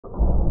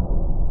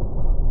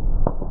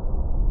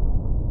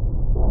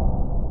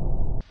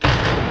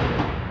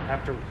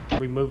after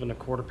removing the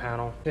quarter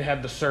panel, it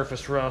had the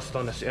surface rust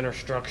on this inner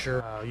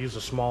structure. Used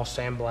a small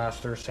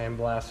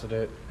sandblasted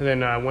it, and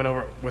then I went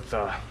over with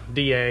the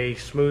DA,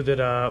 smoothed it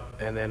up,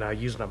 and then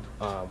using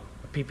a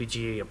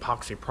PPG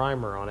epoxy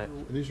primer on it.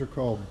 These are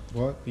called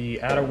what?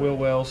 The outer wheel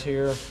wells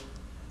here,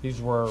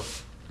 these were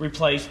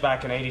replaced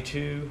back in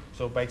 '82,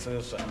 so basically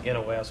it's an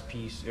NOS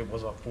piece. It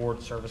was a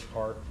Ford service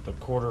part. The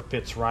quarter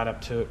fits right up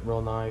to it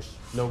real nice.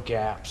 No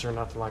gaps or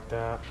nothing like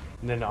that.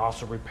 And then I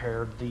also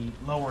repaired the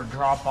lower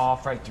drop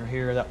off right through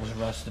here that was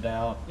rusted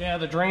out. Yeah,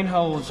 the drain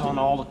hose on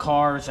all the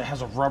cars, it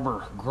has a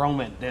rubber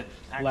grommet that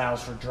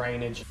allows for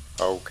drainage.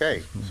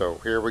 Okay, so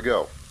here we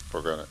go.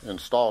 We're going to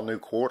install new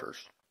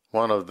quarters.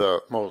 One of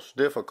the most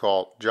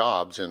difficult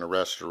jobs in a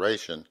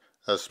restoration,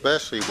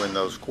 especially when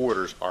those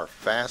quarters are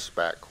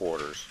fastback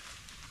quarters.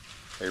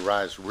 They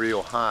rise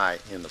real high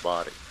in the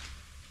body.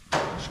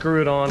 Screw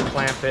it on,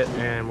 clamp it,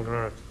 and we're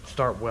going to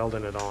start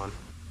welding it on.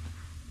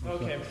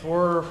 Okay,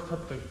 before I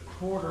put the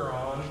quarter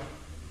on,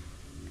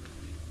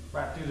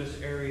 right through this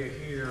area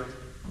here,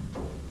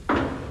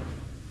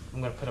 I'm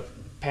going to put a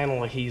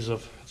panel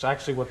adhesive. It's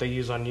actually what they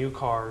use on new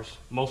cars.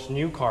 Most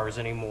new cars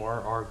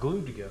anymore are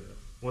glued together.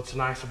 What's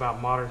nice about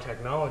modern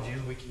technology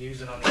is we can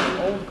use it on these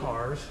old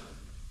cars.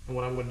 And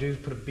what I'm going to do is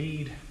put a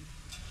bead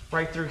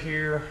right through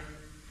here,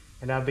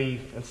 and that'll be,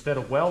 instead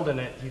of welding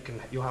it,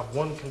 you'll have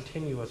one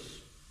continuous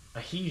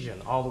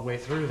adhesion all the way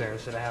through there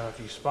instead of having a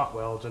few spot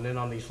welds. And then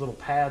on these little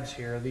pads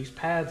here, these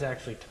pads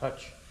actually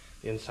touch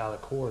the inside of the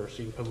quarter,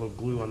 so you can put a little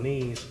glue on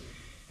these,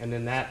 and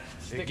then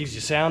it gives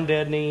you sound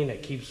deadening.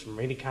 It keeps from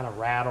any kind of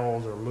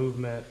rattles or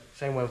movement.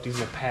 Same way with these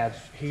little pads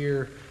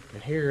here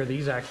and here.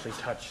 These actually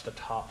touch the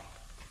top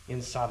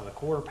inside of the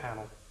quarter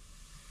panel.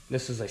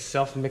 This is a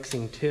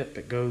self-mixing tip.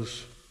 It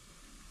goes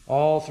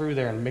all through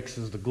there and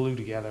mixes the glue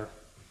together.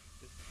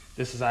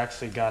 This has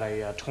actually got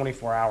a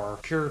 24-hour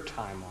cure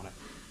time on it.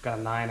 Got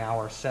a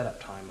 9-hour setup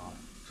time on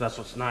it. So that's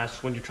what's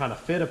nice. When you're trying to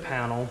fit a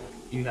panel,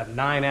 you have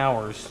 9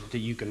 hours that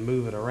you can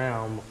move it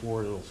around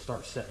before it'll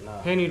start setting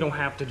up. And you don't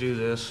have to do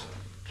this,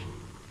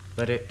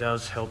 but it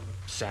does help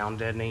sound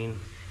deadening,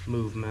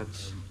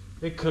 movements.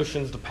 It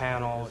cushions the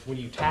panel. When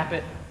you tap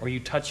it or you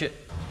touch it,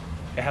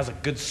 it has a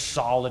good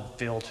solid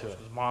feel to it.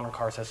 Modern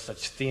cars have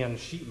such thin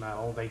sheet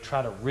metal, they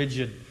try to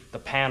rigid the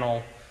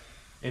panel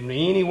in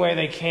any way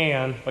they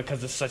can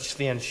because it's such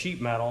thin sheet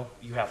metal.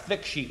 You have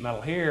thick sheet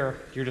metal here,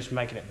 you're just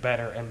making it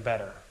better and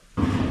better.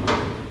 All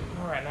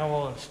right, now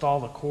we'll install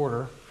the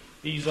quarter.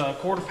 These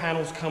quarter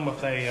panels come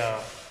with a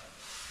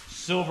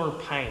silver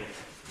paint.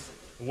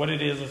 What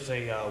it is, it's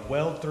a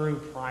weld-through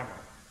primer.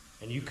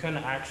 And you can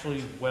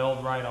actually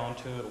weld right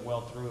onto it,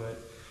 weld through it.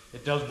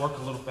 It does work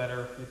a little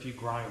better if you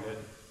grind it.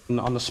 And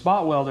on the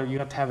spot welder, you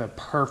have to have it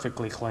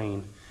perfectly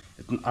clean.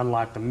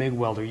 Unlike the MIG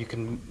welder, you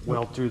can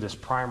weld through this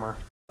primer.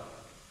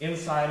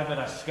 Inside of it,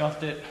 I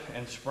scuffed it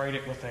and sprayed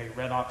it with a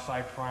red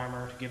oxide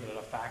primer to give it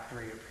a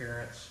factory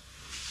appearance.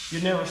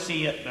 You never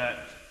see it, but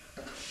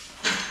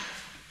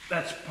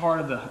that's part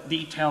of the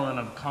detailing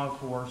of a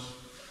concourse.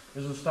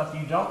 Is the stuff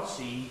you don't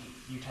see,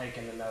 you take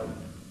into note.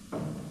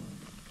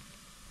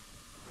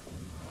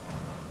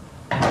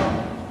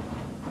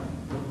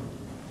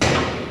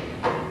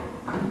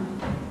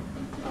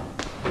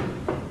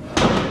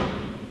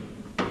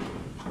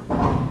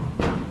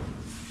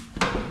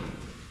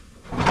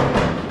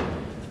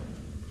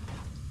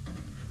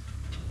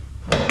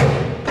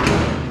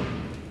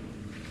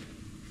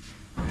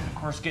 Of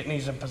course, getting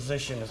these in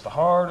position is the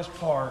hardest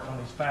part on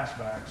these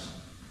fastbacks.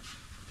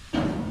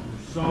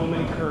 There's so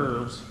many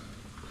curves.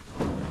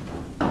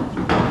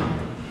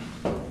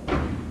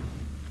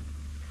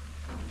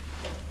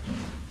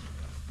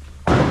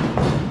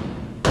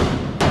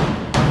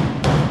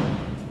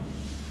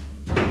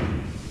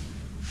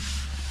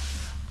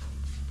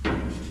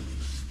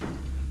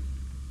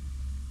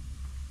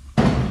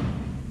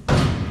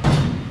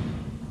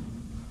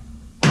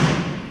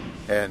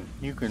 And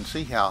you can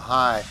see how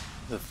high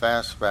the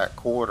fastback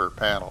quarter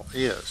panel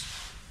is,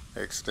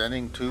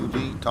 extending to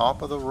the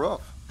top of the roof.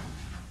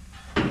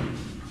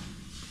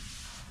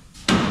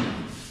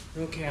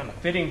 Okay, on the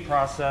fitting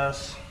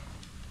process,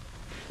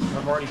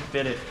 I've already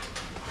fit it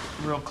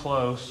real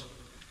close.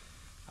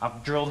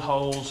 I've drilled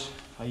holes.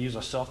 I use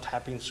a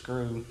self-tapping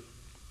screw,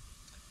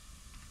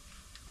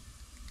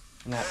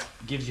 and that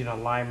gives you an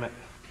alignment.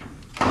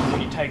 When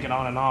you take it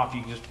on and off,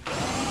 you just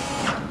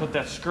put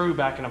that screw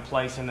back into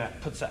place, and that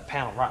puts that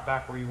panel right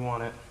back where you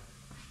want it.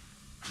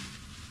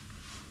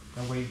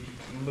 That way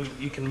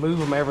you can move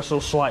them ever so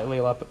slightly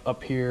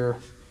up here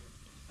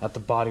at the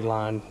body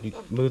line. You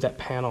move that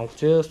panel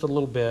just a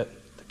little bit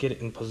to get it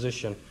in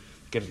position,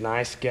 get a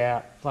nice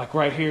gap. Like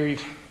right here,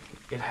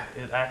 it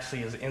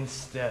actually is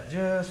inset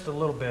just a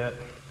little bit.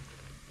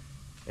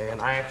 And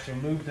I actually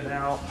moved it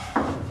out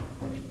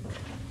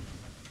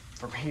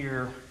from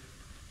here,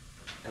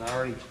 and I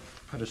already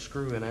put a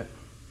screw in it.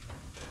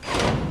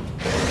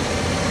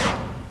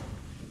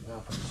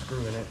 I'll put a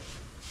screw in it,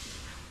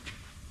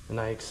 and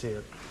now you can see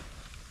it.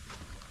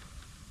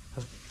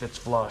 It fits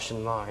flush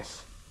and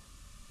nice.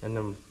 And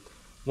then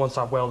once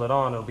I weld it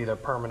on, it'll be there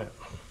permanent.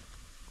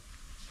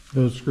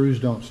 Those screws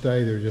don't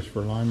stay, they're just for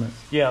alignment?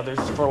 Yeah, they're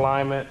just for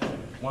alignment.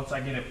 Once I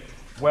get it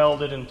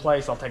welded in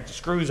place, I'll take the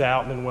screws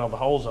out and then weld the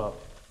holes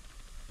up.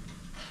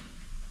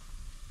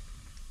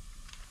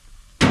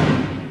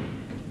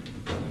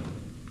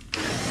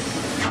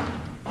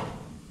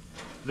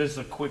 This is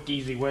a quick,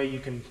 easy way you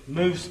can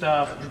move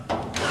stuff.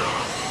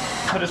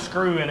 Put a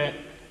screw in it,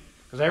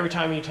 because every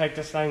time you take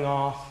this thing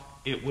off,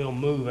 it will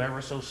move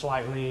ever so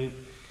slightly.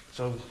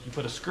 So you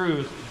put a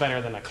screw, it's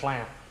better than a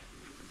clamp.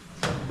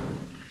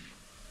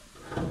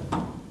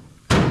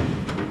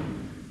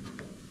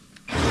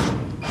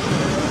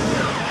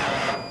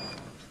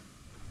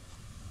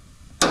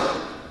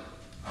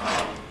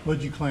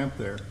 What'd you clamp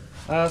there?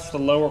 That's the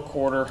lower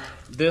quarter.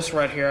 This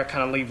right here I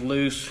kind of leave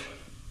loose,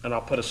 and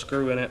I'll put a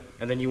screw in it.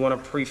 And then you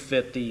want to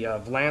pre-fit the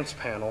valance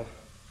panel.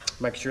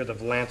 Make sure the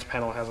valance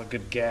panel has a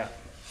good gap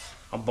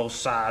on both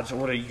sides,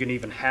 or you can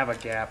even have a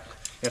gap.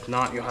 If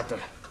not, you'll have to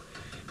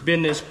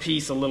bend this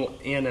piece a little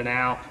in and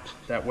out.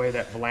 That way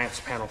that valance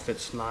panel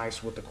fits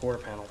nice with the quarter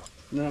panel.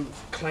 And then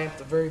clamp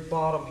the very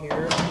bottom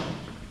here.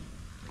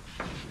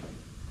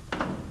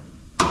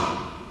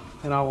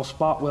 And I will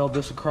spot weld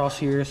this across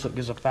here so it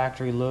gives a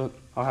factory look.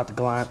 I'll have to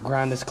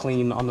grind this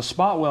clean. On the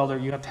spot welder,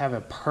 you have to have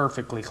it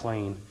perfectly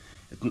clean.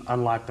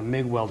 Unlike the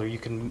MIG welder, you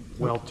can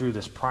weld through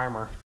this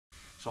primer.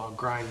 So I'll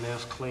grind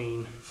this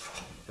clean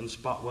and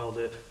spot weld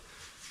it.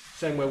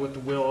 Same way with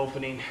the wheel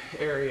opening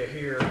area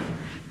here.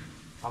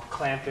 I'll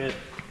clamp it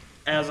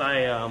as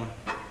I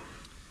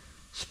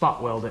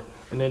spot weld it.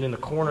 And then in the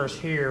corners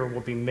here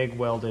will be MIG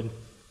welded.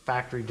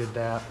 Factory did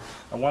that.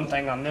 And one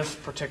thing on this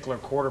particular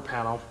quarter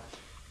panel,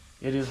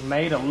 it is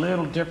made a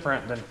little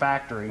different than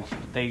factory.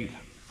 They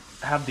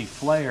have the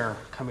flare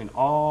coming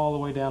all the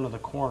way down to the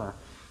corner.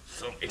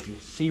 So if you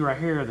see right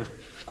here, the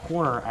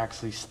corner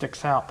actually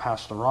sticks out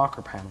past the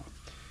rocker panel.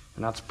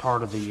 And that's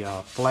part of the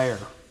flare.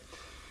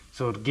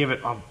 So to give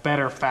it a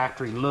better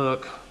factory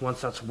look,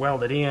 once that's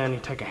welded in, you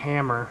take a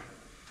hammer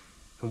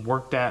and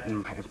work that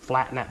and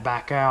flatten that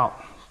back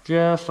out,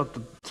 just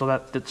so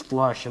that fits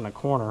flush in the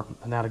corner,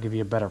 and that'll give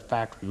you a better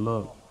factory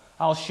look.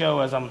 I'll show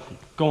as I'm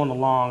going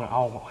along,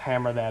 I'll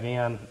hammer that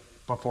in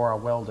before I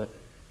weld it.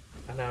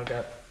 I now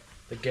got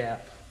the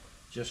gap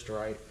just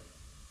right,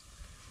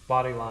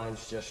 body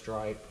lines just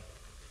right.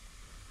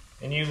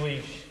 And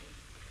usually,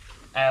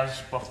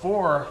 as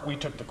before we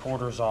took the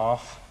quarters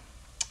off,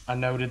 I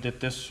noted that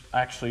this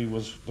actually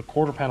was, the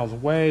quarter panel's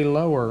way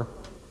lower.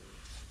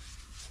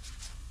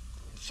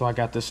 So I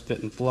got this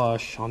fitting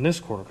flush on this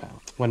quarter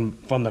panel. When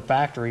from the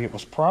factory, it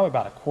was probably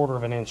about 1/4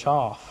 of an inch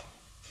off,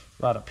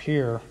 right up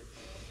here.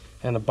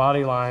 And the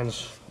body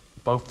lines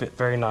both fit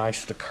very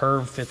nice. The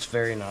curve fits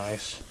very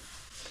nice.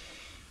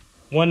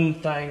 One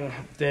thing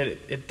that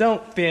it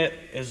don't fit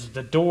is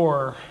the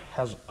door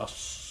has a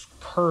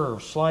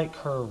curve, slight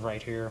curve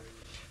right here.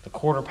 The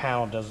quarter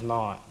panel does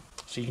not.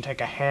 So you can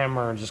take a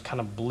hammer and just kind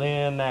of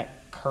blend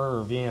that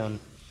curve in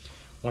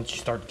once you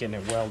start getting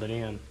it welded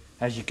in.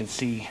 As you can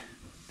see,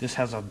 this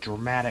has a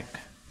dramatic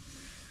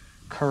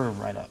curve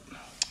right up.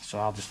 So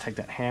I'll just take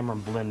that hammer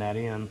and blend that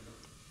in.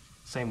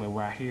 Same way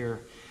right here.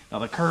 Now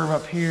the curve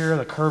up here,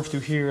 the curve through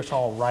here, it's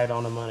all right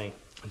on the money.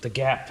 The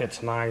gap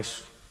fits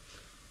nice.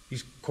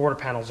 These quarter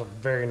panels are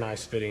very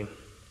nice fitting.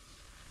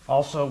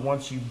 Also,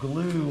 once you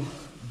glue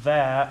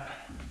that,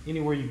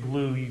 anywhere you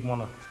glue,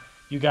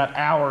 you got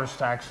hours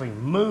to actually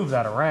move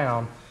that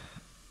around,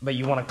 but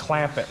you want to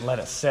clamp it and let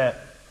it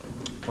set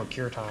for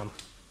cure time.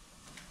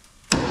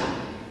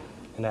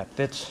 And that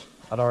fits.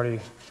 I'd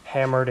already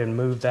hammered and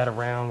moved that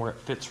around where it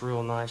fits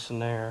real nice in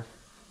there.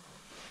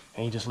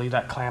 And you just leave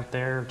that clamp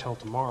there until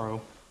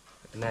tomorrow.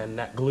 And then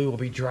that glue will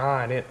be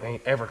dry and it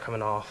ain't ever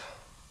coming off.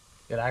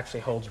 It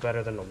actually holds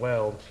better than the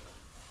weld.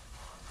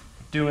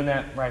 Doing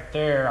that right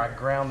there, I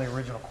ground the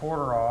original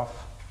quarter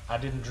off. I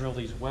didn't drill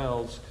these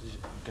welds because you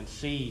can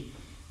see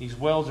these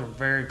welds are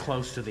very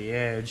close to the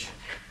edge.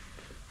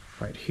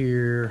 Right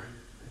here,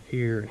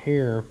 here, and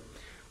here.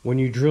 When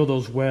you drill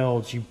those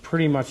welds, you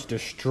pretty much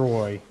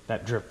destroy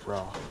that drip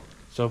raw.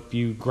 So if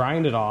you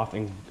grind it off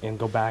and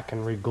go back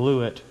and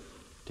re-glue it,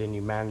 then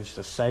you manage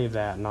to save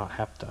that and not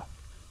have to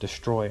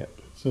destroy it.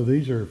 So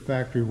these are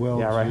factory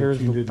welds? Yeah, right here's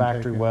the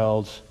factory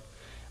welds.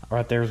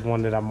 Right there's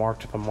one that I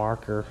marked with a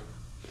marker.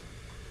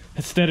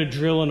 Instead of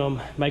drilling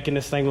them, making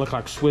this thing look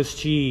like Swiss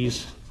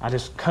cheese, I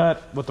just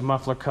cut with the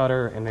muffler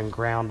cutter and then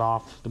ground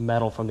off the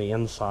metal from the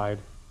inside.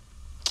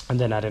 And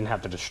then I didn't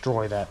have to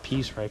destroy that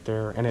piece right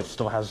there, and it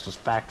still has just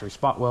factory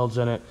spot welds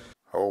in it.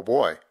 Oh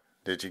boy,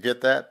 did you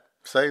get that?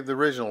 Save the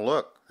original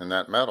look in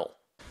that metal.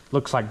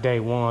 Looks like day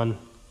one.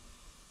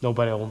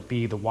 Nobody will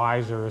be the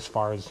wiser as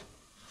far as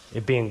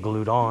it being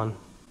glued on.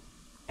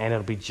 And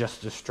it'll be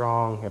just as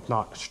strong, if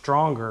not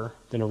stronger,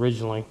 than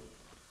originally.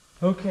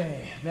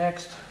 Okay,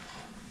 next,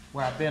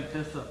 where I bent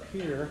this up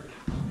here,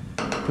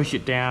 push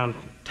it down,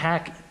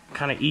 tack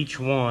kind of each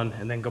one,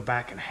 and then go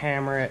back and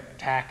hammer it,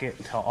 tack it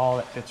until all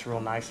that fits real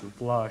nice and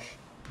flush.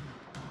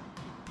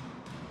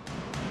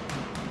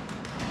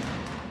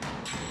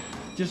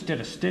 Just did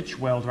a stitch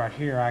weld right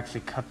here. I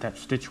actually cut that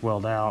stitch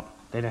weld out.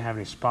 They didn't have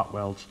any spot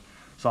welds.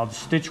 So I'll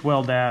stitch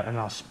weld that and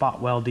I'll spot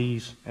weld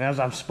these. And as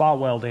I'm spot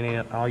welding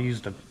it, I'll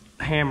use the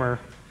hammer,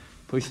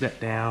 push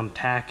that down,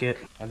 tack it,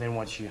 and then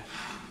once you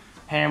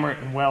hammer it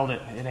and weld it,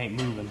 it ain't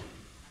moving.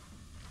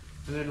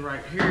 And then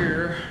right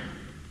here,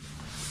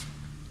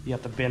 you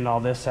have to bend all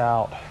this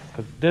out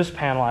because this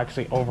panel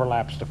actually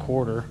overlaps the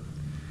quarter.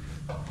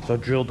 So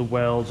drill the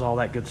welds, all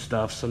that good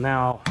stuff. So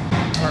now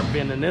start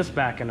bending this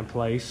back into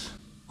place.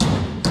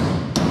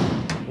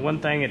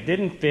 One thing it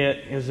didn't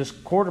fit is this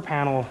quarter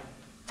panel.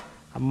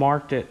 I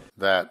marked it.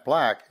 That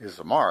black is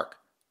a mark,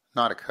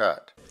 not a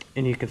cut.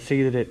 And you can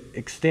see that it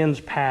extends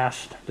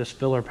past this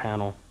filler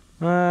panel.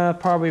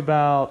 Probably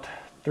about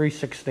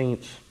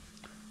 3/16.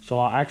 So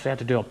I'll actually have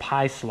to do a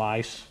pie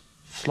slice.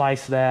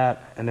 Slice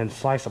that and then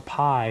slice a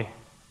pie.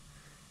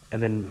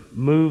 And then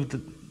move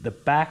the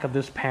back of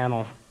this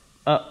panel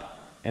up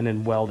and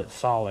then weld it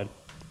solid.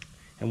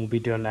 And we'll be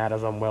doing that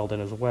as I'm welding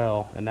as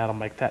well. And that'll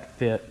make that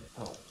fit.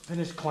 So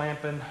finish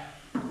clamping.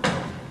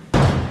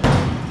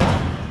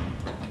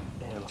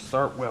 And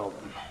start welding.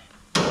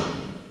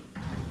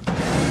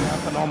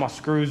 Putting all my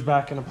screws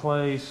back into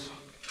place.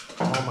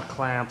 All my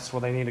clamps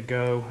where they need to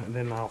go. And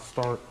then I'll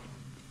start.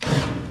 So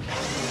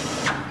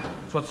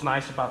what's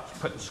nice about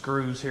putting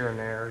screws here and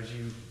there is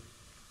you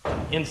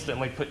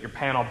instantly put your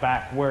panel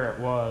back where it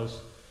was.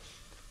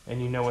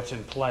 And you know it's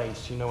in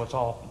place. You know it's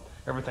all,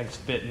 everything's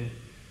fitting.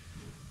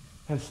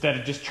 Instead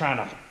of just trying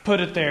to put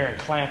it there and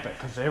clamp it,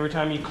 because every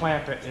time you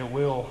clamp it, it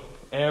will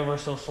ever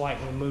so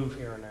slightly move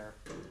here and there.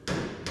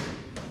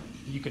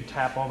 You can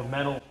tap all the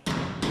metal.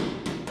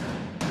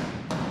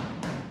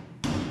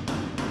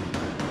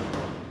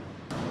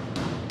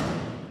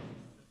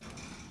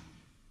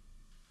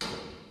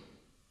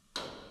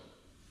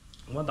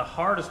 One of the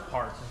hardest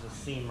parts is this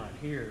seam right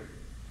here.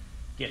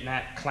 Getting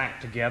that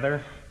clamped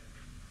together.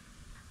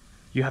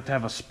 You have to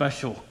have a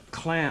special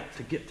clamp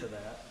to get to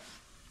that.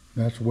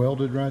 That's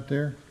welded right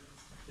there?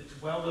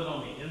 It's welded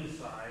on the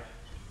inside.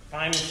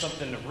 Finding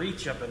something to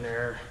reach up in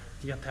there,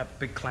 you have to have a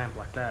big clamp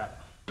like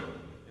that.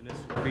 And this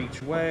will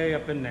reach way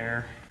up in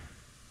there.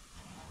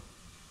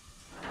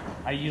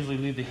 I usually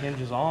leave the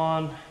hinges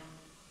on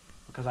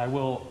because I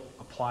will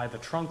apply the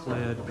trunk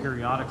lid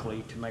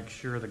periodically to make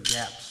sure the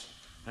gaps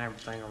and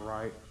everything are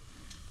right.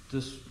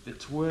 This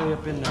fits way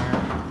up in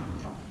there.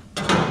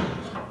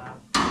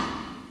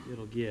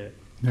 It'll get.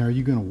 Now, are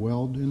you going to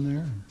weld in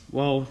there?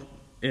 Well,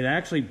 it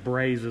actually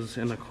brazes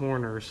in the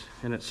corners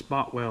and it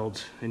spot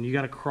welds, and you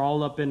got to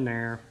crawl up in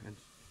there.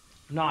 It's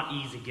not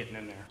easy getting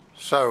in there.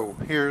 So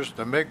here's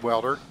the MIG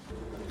welder,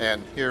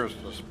 and here's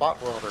the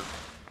spot welder.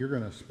 You're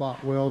going to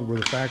spot weld where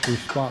the factory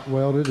spot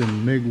welded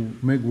and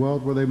MIG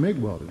weld where they MIG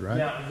welded, right?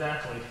 Yeah,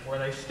 exactly. Where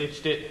they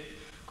stitched it.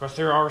 Of course,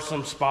 there are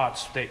some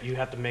spots that you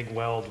have to MIG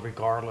weld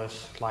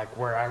regardless, like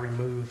where I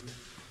removed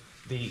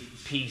the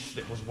piece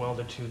that was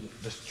welded to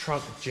this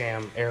trunk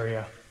jam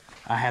area.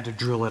 I had to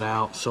drill it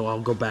out, so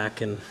I'll go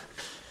back and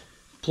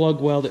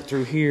plug weld it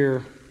through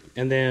here,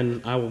 and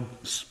then I will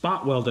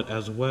spot weld it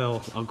as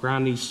well. I'll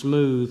grind these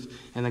smooth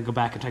and then go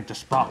back and take the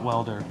spot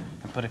welder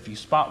and put a few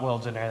spot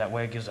welds in there. That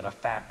way it gives it a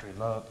factory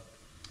look.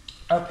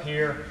 Up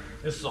here,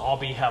 this will all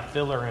have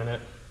filler in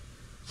it.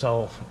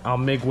 So I'll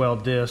MIG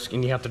weld this,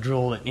 and you have to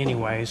drill it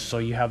anyways, so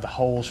you have the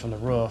holes from the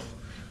roof.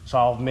 So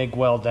I'll MIG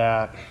weld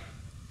that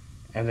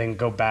and then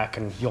go back,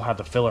 and you'll have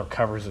the filler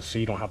covers it so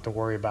you don't have to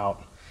worry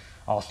about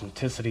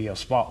authenticity of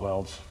spot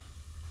welds.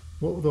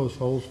 What were those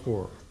holes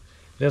for?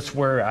 That's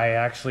where I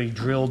actually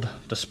drilled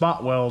the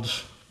spot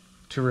welds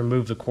to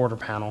remove the quarter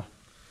panel.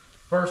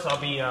 First I'll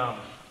be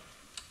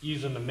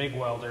using the MIG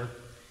welder,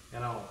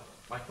 and I'll,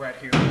 like right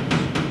here,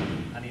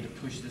 I need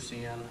to push this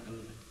in,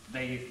 and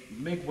they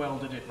MIG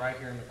welded it right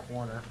here in the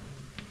corner,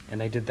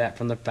 and they did that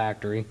from the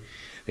factory.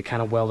 They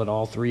kind of welded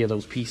all three of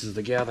those pieces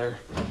together,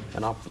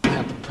 and I'll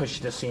have to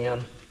push this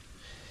in,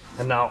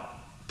 and now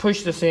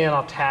push this in,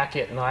 I'll tack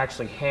it, and I'll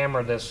actually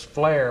hammer this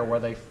flare where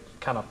they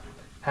kind of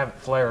have it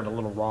flared a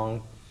little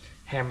wrong.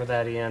 Hammer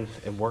that in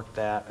and work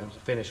that and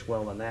finish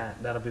welding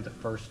that. That'll be the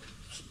first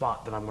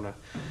spot that I'm going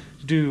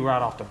to do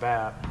right off the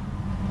bat.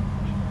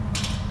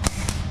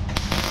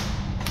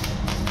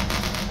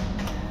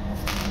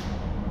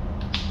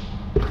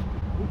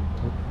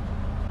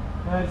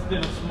 I just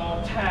did a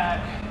small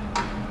tack.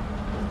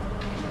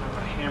 I'm going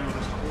to hammer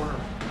this corner.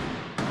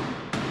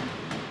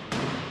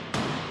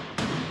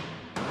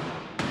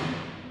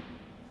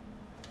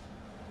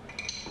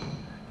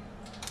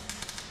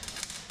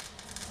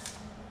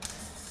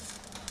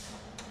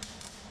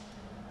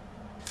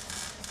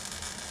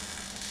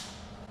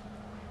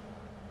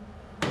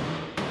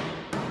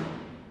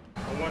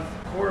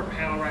 Quarter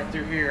panel right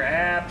through here,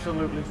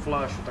 absolutely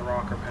flush with the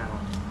rocker panel.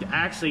 You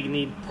actually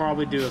need to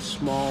probably do a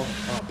small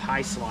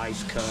pie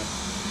slice cut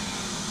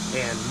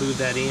and move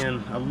that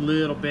in a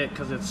little bit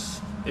because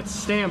it's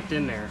stamped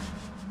in there.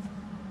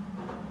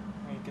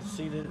 You can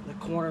see that the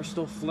corner is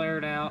still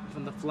flared out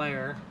from the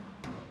flare.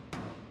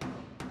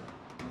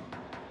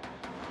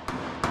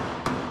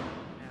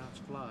 Now it's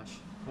flush.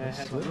 And it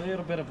has a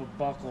little bit of a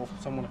buckle,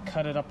 so I'm going to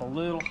cut it up a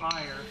little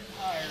higher.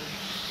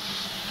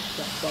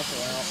 That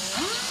buckle out.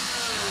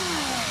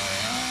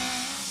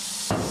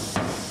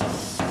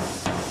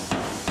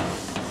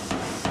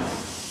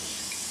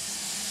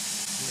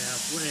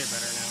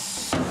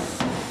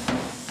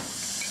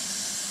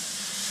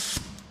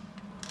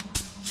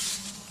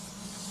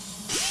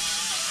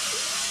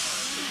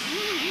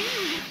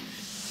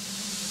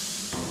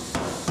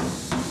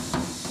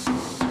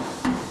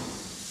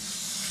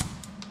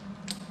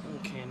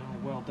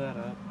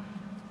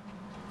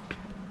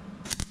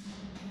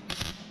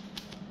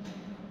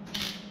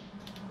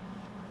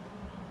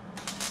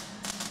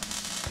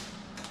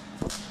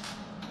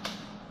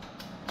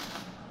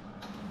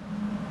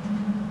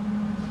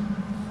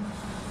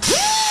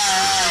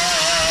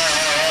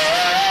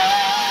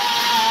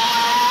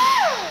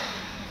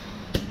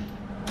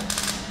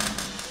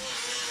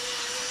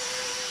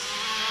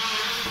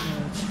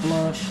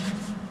 flush.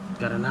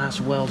 Got a nice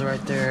weld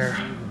right there.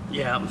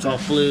 Yeah, it's all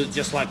flute,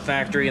 just like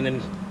factory. And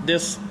then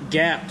this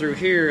gap through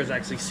here is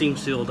actually seam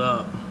sealed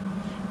up,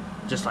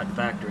 just like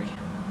factory.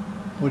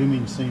 What do you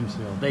mean seam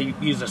seal? They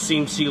used a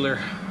seam sealer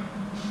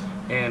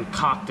and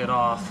caulked it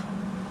off.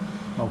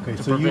 Okay,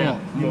 to so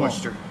prevent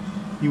moisture.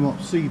 You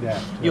won't see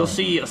that. You'll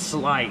see a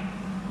slight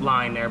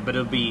line there, but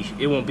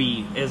it won't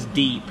be as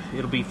deep.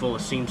 It'll be full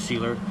of seam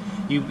sealer.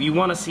 You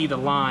want to see the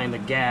line, the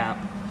gap,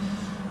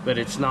 but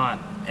it's not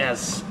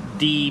as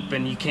deep,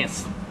 and you can't.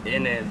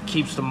 And it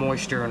keeps the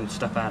moisture and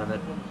stuff out of it.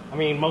 I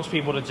mean, most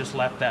people would have just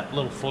left that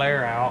little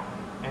flare out,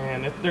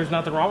 and there's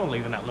nothing wrong with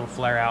leaving that little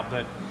flare out,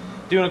 but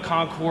doing a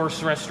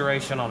concourse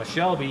restoration on a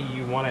Shelby,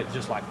 you want it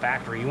just like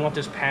factory. You want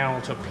this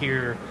panel to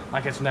appear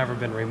like it's never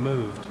been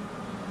removed.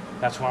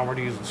 That's why we're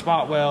using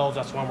spot welds.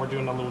 That's why we're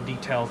doing the little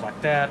details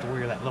like that,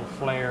 where that little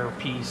flare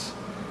piece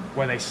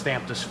where they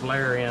stamped this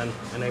flare in,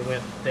 and they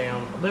went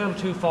down a little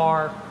too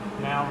far.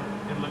 Now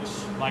it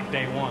looks like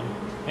day one.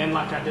 And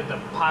like I did the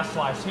pie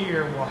slice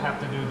here, we'll have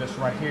to do this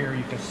right here.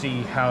 You can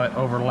see how it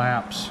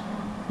overlaps.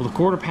 Well, the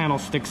quarter panel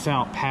sticks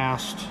out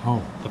past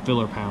the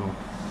filler panel.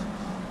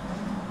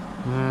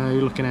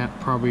 You're looking at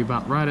probably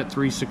about right at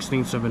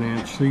 3/16 of an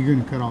inch. So you're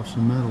going to cut off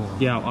some metal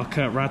off. Yeah, I'll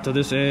cut right to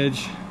this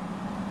edge,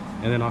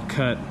 and then I'll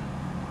cut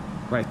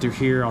right through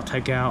here. I'll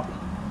take out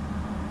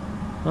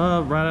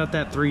right at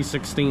that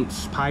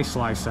 3/16 pie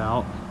slice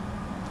out,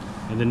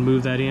 and then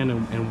move that in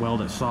and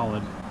weld it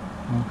solid.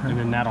 Okay. And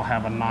then that'll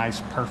have a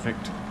nice,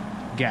 perfect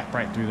gap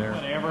right through there.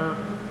 Whatever,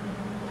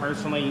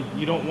 personally,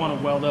 you don't want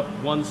to weld up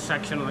one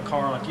section of the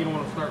car. Like, you don't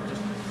want to start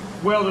just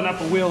welding up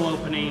a wheel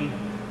opening.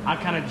 I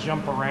kind of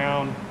jump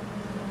around.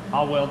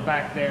 I'll weld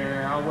back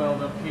there, I'll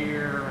weld up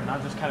here, and I'll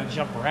just kind of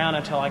jump around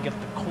until I get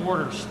the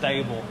quarter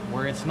stable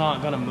where it's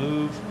not going to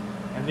move.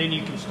 And then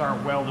you can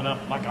start welding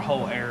up like a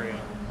whole area.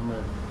 I'm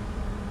ready.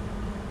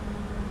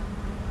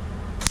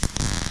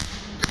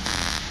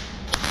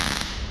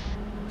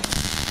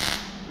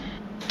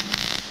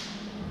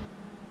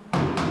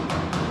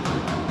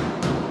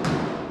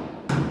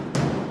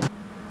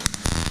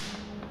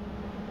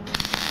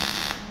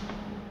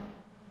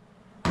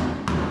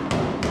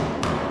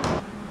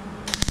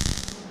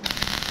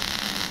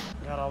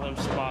 All them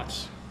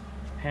spots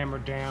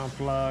hammered down,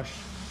 flush.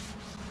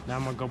 Now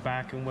I'm gonna go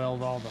back and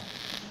weld all the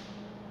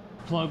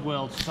plug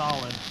welds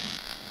solid.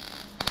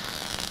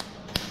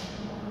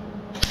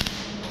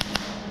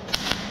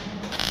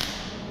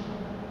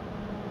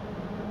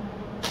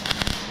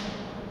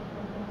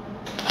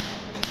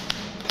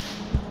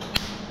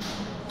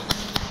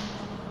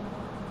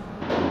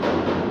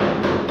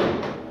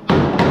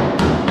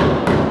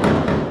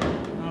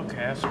 Okay,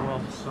 that's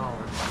welded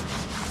solid.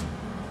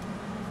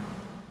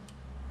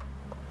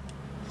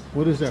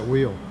 What is that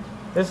wheel?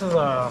 This is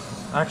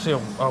actually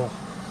a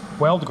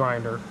weld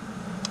grinder,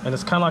 and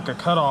it's kind of like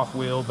a cutoff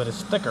wheel, but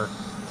it's thicker,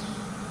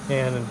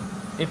 and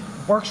it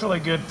works really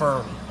good for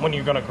when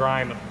you're going to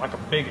grind like a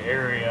big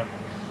area,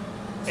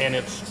 and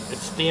it's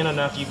thin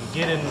enough you can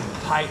get in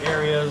tight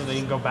areas, then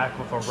you can go back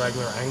with a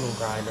regular angle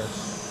grinder.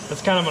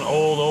 It's kind of an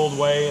old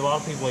way. A lot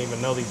of people don't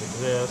even know these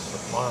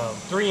exist.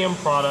 3M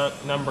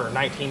product number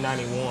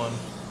 1991.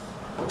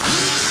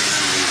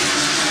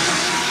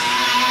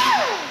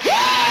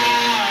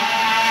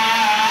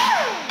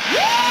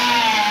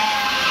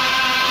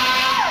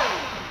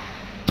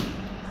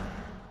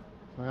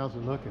 How's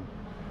it looking?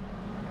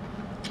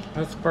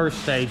 That's the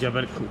first stage of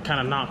it. It kind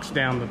of knocks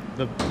down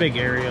the big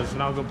areas,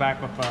 and I'll go back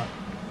with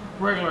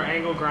regular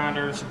angle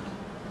grinders.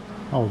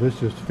 Oh, this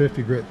is just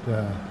 50 grit.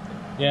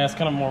 Yeah, it's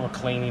kind of more of a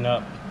cleaning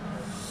up.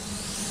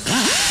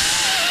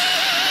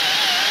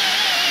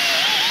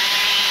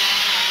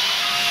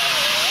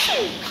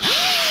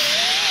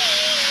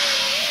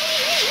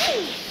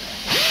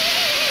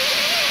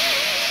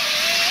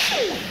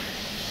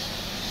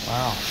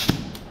 Wow.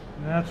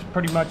 That's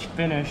pretty much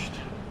finished.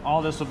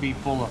 All this will be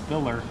full of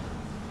filler,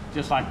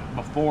 just like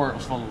before it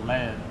was full of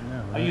lead.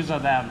 Yeah, I use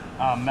that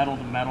metal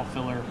to metal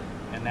filler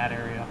in that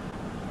area,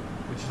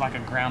 which is like a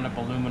ground up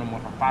aluminum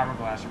with a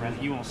fiberglass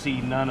resin. You won't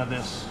see none of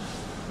this,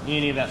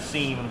 any of that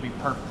seam. It'll be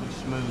perfectly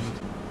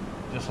smooth,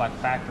 just like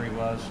factory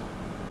was.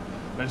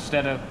 But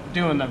instead of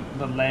doing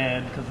the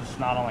lead, because it's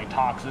not only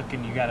toxic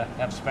and you gotta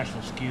have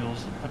special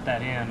skills to put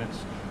that in,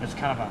 it's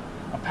kind of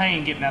a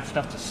pain getting that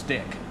stuff to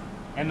stick.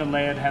 And the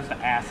lead has the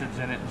acids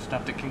in it and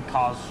stuff that can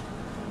cause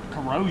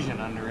corrosion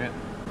under it.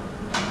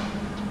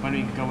 But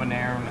you can go in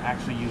there and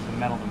actually use the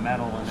metal to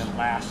metal, and it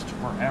lasts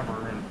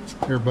forever. And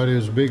everybody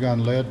was big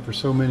on lead for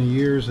so many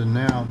years, and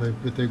now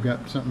they've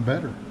got something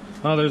better.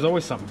 Oh, there's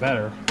always something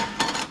better.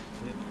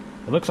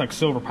 It looks like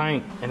silver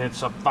paint, and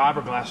it's a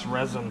fiberglass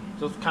resin.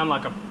 So it's kind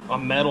of like a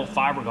metal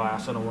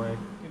fiberglass in a way.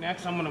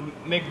 Next, I'm going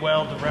to MIG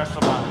weld the rest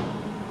of my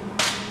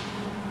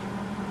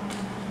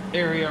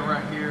area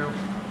right here,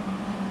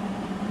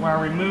 where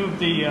I removed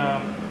the,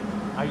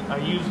 I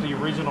used the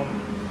original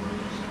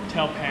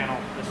tail panel,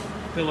 this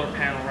filler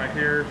panel right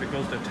here. If it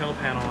goes to the tail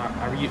panel,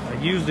 I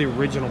used the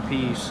original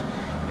piece,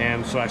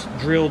 and so I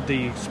drilled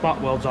the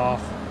spot welds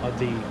off of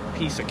the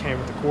piece that came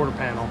with the quarter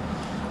panel,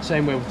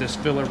 Same way with this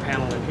filler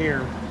panel in here.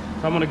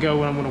 So I'm gonna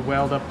go and I'm gonna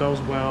weld up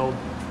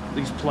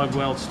these plug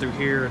welds through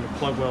here and the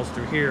plug welds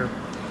through here.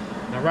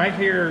 Now right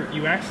here,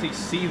 you actually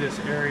see this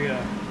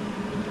area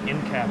with the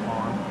end cap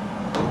on.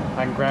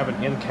 I can grab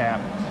an end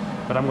cap,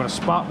 but I'm gonna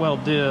spot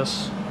weld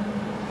this.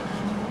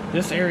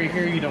 This area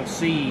here you don't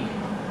see,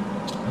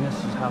 and this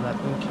is how that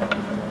end cap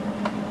is.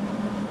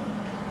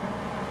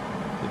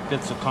 It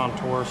fits the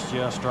contours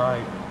just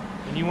right.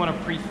 And you want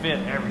to pre-fit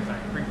everything.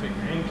 Pre-fit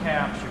your end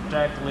caps, your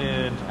deck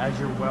lid, as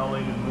you're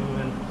welding and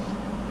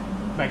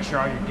moving. Make sure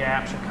all your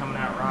gaps are coming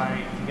out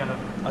right. If you got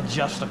to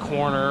adjust a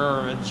corner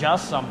or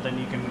adjust something,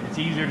 it's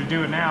easier to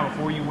do it now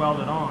before you weld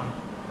it on.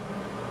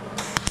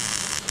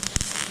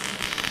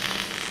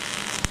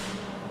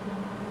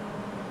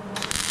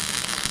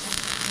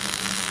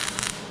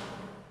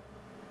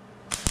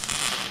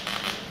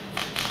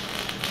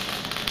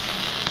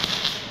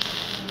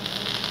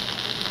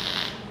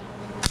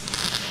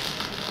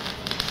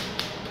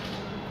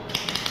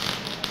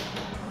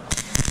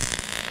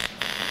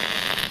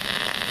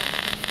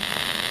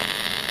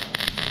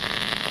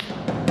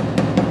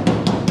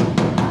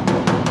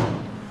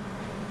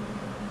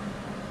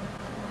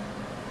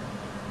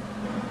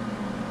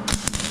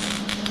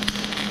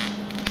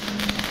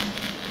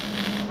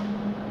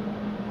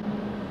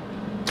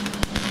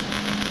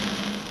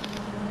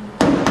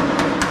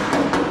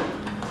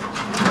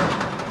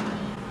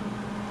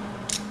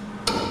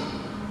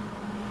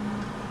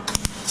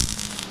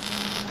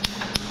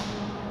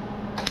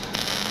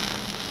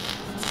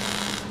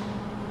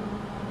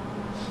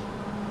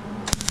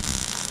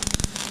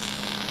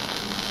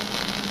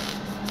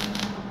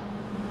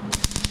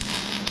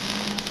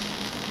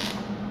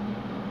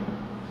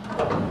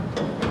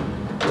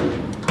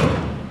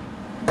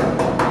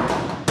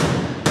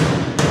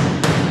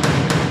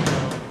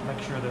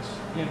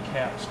 End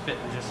cap's fitting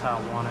just how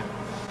I want it.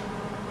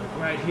 Like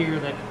right here,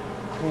 that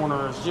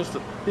corner is just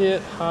a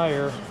bit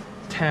higher.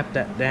 Tap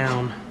that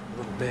down a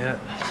little bit.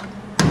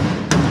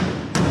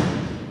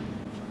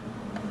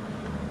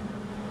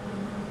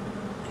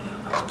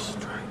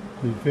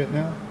 Do you fit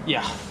now?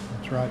 Yeah.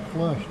 That's right,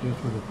 flush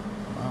just with it.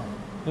 Wow.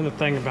 And the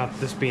thing about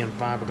this being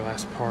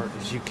fiberglass part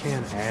is you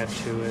can add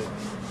to it.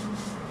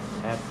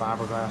 Add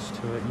fiberglass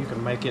to it. You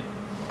can make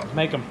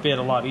them fit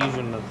a lot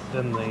easier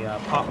than the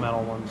pot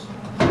metal ones.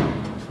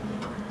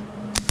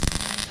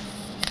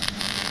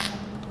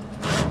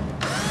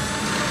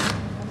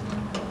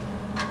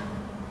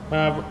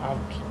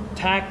 I've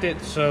tacked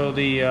it so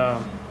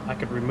I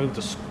could remove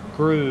the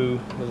screw,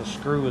 because the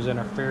screw was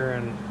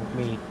interfering with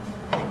me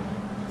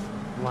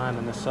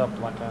lining this up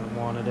like I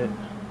wanted it.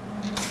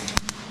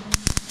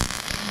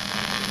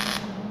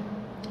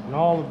 And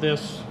all of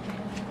this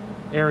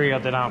area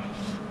that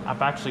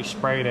I've actually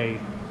sprayed you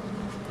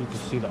can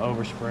see the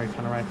overspray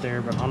kind of right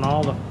there, but on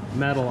all the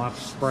metal I've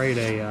sprayed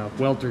a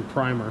weld-through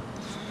primer.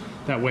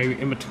 That way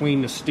in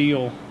between the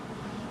steel,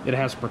 it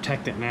has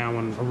protectant now,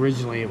 and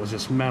originally it was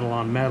just metal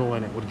on metal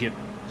and it would get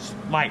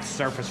light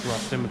surface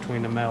rust in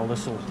between the metal.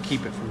 This will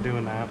keep it from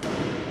doing that.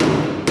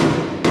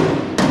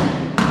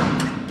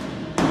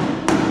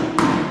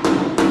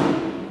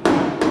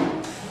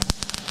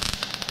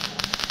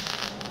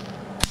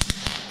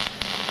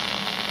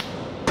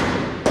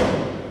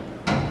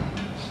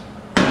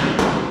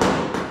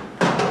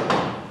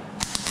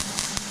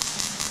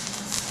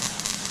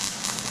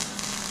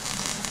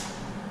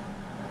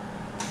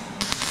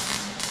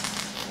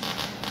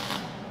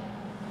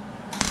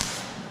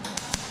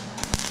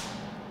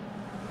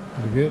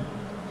 Pretty good.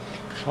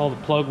 All the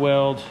plug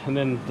welds, and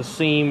then the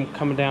seam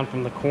coming down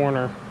from the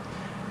corner,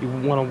 you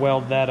want to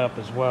weld that up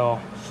as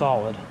well,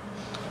 solid.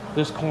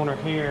 This corner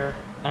here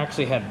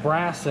actually had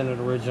brass in it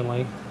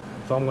originally,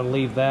 so I'm going to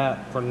leave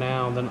that for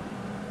now. Then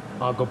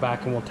I'll go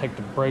back and we'll take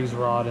the braze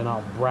rod and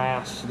I'll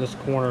brass this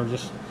corner.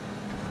 Just,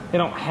 it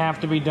don't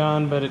have to be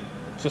done, but it's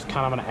just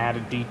kind of an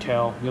added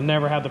detail. You'll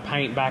never have the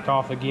paint back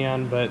off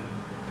again, but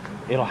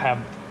it'll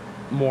have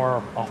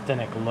more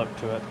authentic look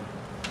to it.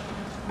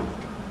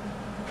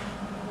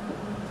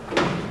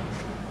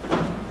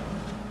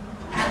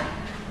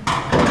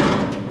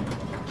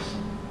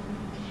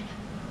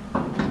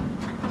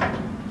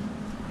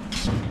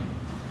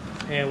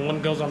 And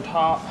one goes on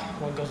top,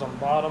 one goes on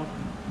bottom,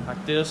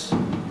 like this.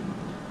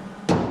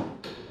 So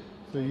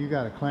you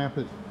got to clamp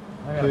it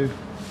I gotta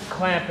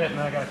clamp it, and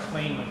I gotta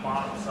clean the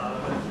bottom side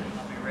of it.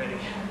 I'll be ready.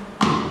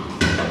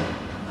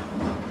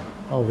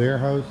 Oh, the air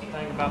hose? The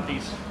thing about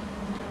these,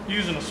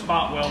 using a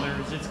spot welder,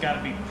 is it's got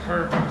to be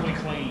perfectly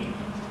clean,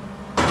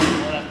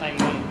 or that thing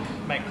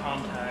won't make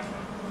contact.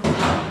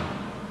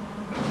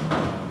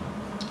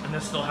 And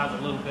this still has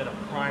a little bit of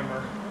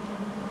primer.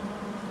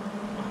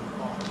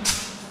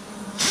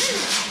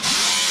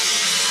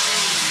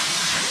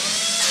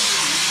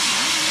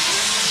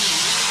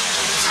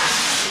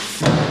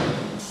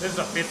 This is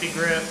a 50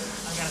 grit.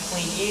 I gotta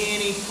clean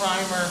any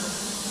primer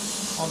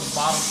on the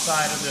bottom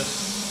side of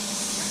this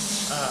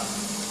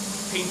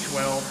pinch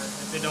weld.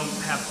 If it don't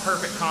have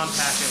perfect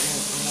contact, it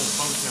won't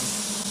function.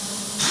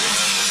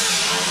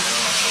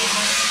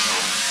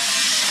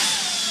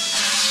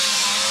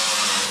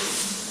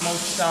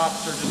 Most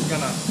shops are just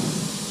gonna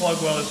plug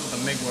weld this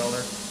with a MIG welder.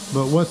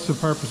 But what's the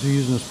purpose of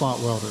using a spot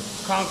welder?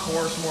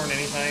 Concourse more than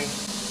anything.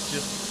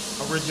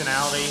 Just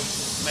originality,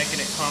 making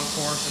it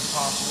concourse as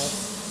possible.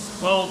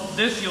 Well,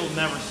 this you'll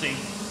never see.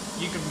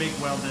 You can MIG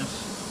weld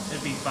this,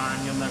 it'd be fine,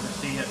 you'll never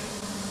see it.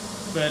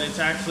 But it's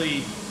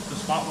actually, the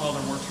spot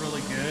welder works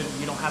really good.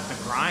 You don't have to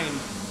grind.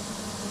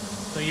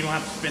 So you don't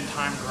have to spend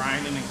time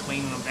grinding and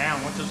cleaning them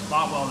down. Once it's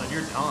spot welded,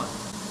 you're done.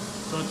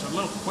 So it's a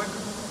little quicker.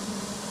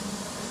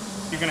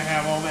 You're gonna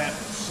have all that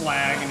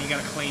slag and you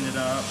gotta clean it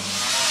up.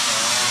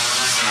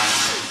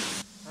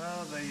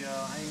 The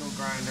angle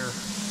grinder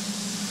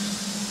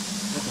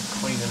isn't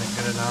cleaning it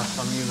good enough.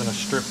 I'm using a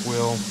strip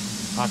wheel.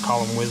 I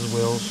call them whiz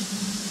wheels.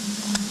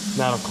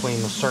 That'll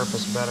clean the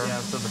surface better.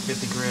 Yeah, so the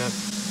 50 grit.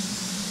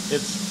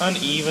 It's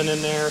uneven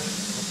in there.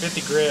 The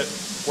 50 grit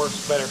works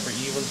better for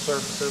even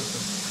surfaces.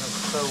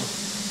 It's so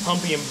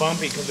humpy and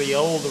bumpy because the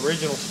old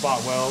original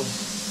spot welds.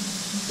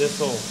 This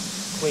will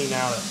clean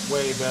out it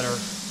way better.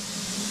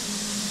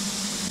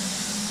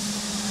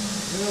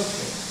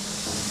 Okay.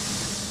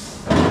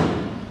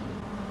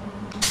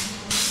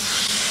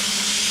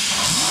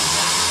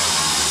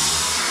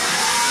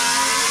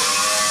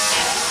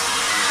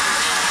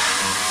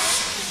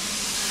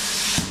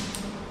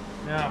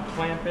 Now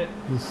clamp it.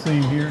 This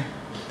seam here?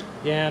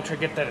 Yeah, try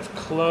to get that as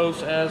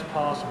close as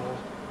possible.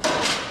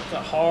 It's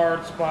a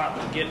hard spot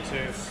to get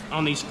to.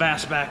 On these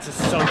fastbacks,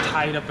 it's so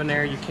tight up in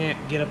there, you can't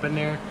get up in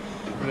there.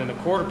 And then the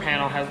quarter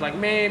panel has like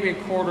maybe a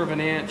quarter of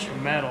an inch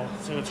of metal,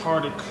 so it's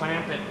hard to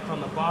clamp it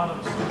from the bottom.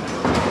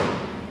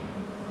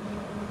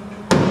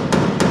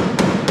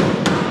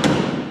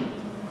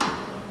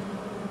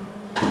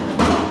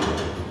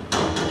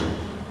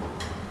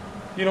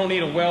 You don't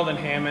need a welding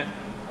hammer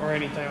or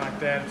anything like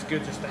that. It's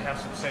good just to have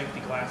some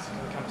safety glasses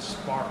and it kind of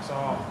sparks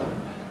off.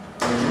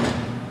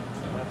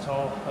 That's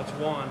all, that's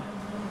one.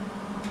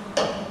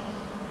 You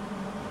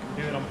can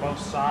do it on both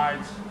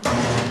sides.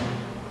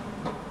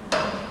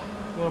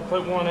 I'm gonna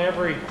put one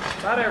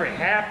about every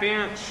half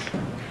inch.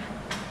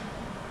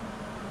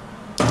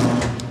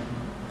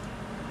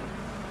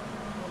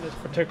 On this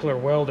particular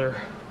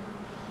welder,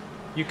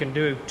 you can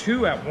do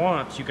two at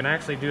once. You can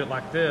actually do it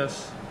like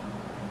this.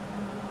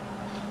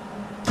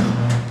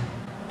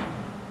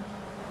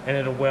 And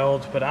it'll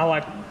weld, but I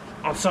like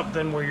on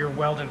something where you're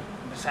welding,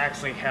 this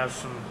actually has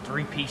some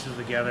 3 pieces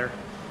together.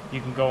 You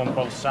can go on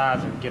both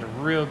sides and get a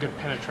real good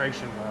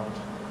penetration weld.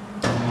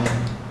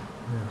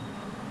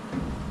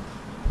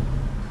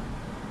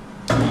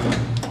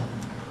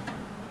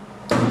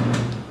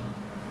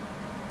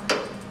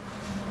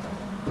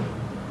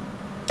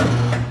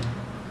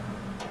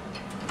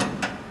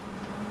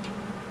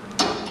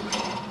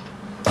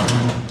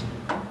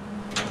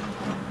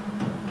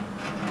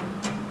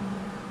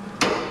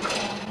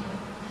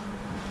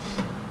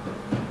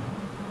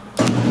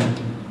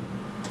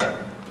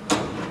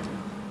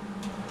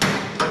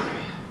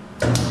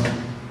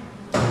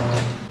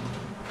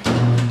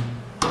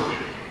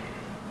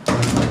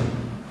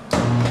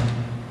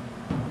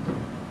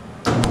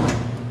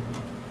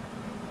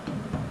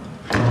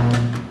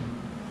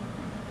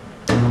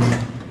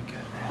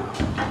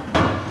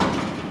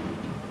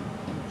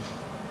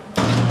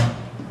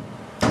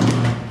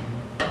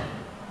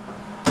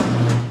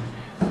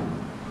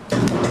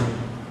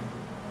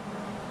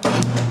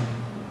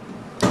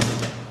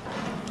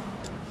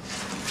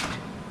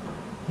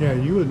 Yeah,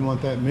 you wouldn't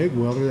want that MIG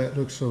welder. That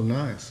looks so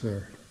nice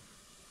there.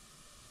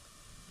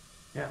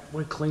 Yeah,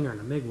 way cleaner than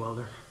a MIG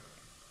welder.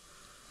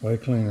 Way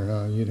cleaner,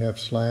 huh? You'd have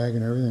slag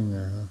and everything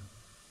there, huh?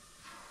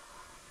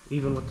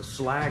 Even with the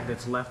slag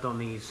that's left on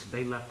these,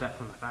 they left that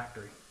from the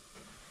factory.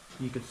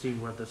 You can see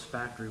where this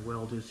factory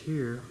weld is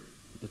here.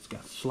 It's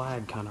got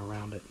slag kind of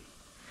around it.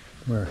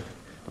 Where?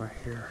 Right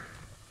here.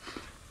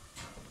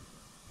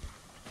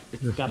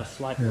 It's got a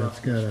slight roughness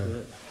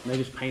to it. They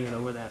just painted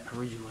over that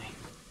originally.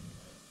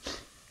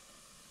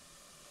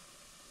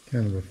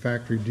 Kind of a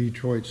factory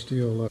Detroit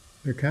steel look.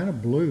 They're kind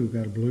of blue,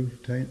 got a blue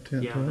tint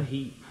to Yeah, the them.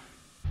 heat.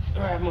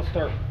 All right, I'm gonna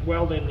start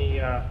welding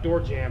the door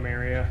jamb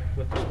area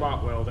with the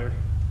spot welder.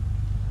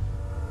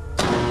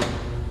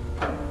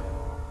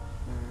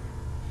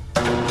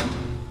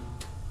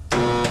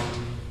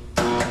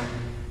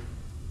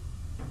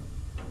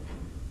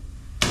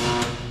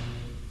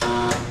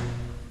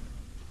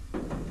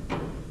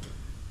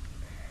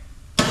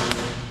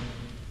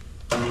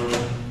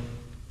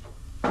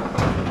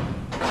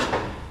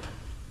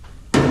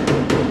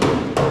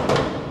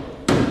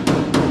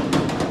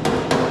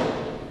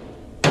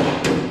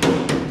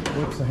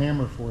 What's the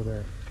hammer for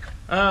there?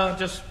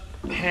 Just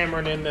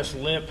hammering in this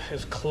lip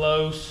as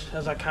close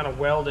as I kind of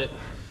weld it.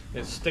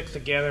 It sticks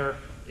together.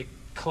 It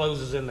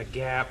closes in the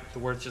gap to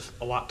where it's just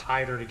a lot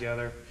tighter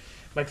together.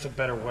 Makes a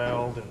better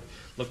weld and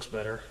looks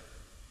better.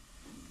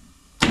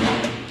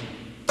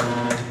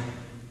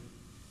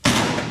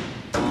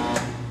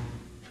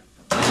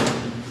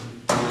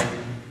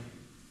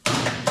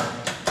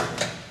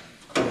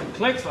 It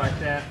clicks like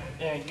that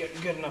and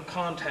get good enough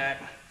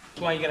contact.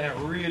 That's why you gotta have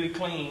it really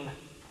clean.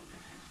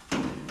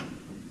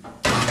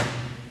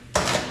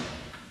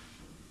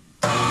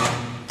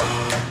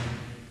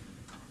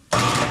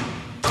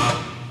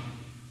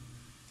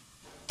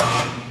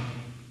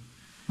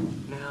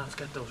 it's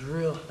got those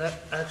real,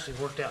 that actually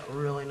worked out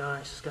really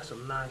nice. It's got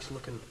some nice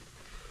looking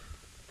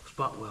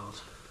spot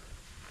welds.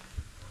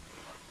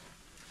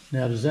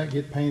 Now, does that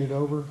get painted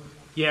over?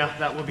 Yeah,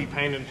 that will be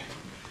painted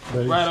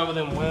But right over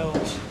them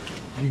welds.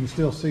 you can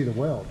still see the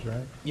welds,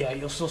 right? Yeah,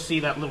 you'll still see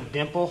that little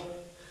dimple.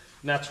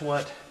 And that's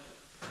what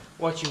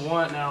you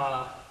want.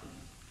 Now,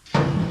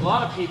 a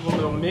lot of people,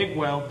 they'll MIG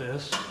weld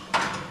this,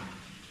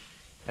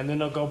 and then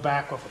they'll go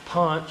back with a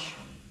punch.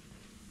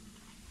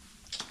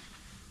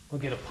 We'll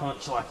get a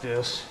punch like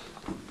this,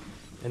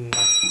 and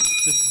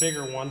this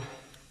bigger one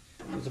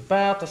is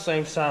about the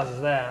same size as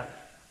that.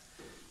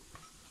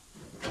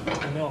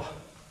 And they'll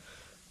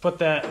put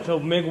that, they'll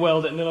MIG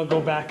weld it, and then they'll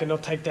go back and they'll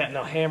take that and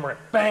they'll hammer it,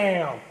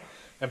 bam,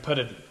 and put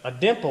a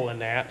dimple in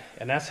that,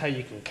 and that's how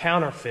you can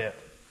counterfeit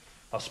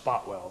a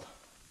spot weld.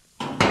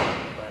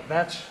 But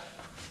that's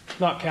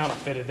not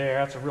counterfeited there,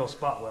 that's a real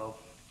spot weld.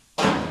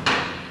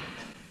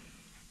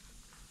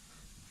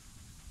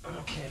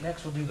 Okay,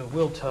 next we'll do the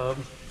wheel tub.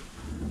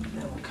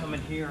 And we'll come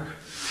in here.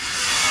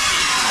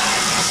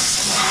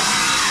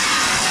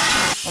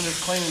 I'm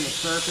just cleaning the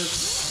surface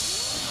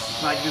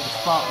so I can do the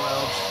spot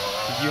welds.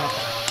 Because you have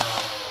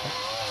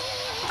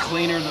to, the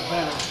cleaner the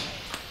better.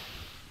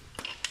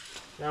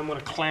 Now I'm going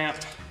to clamp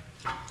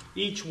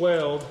each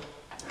weld.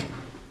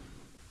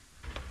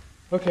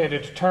 Okay, to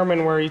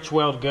determine where each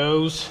weld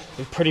goes,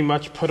 you pretty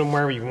much put them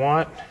wherever you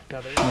want.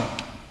 Now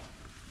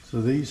So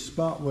these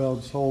spot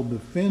welds hold the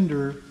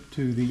fender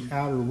to the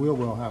outer wheel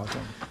well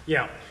housing.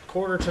 Yeah,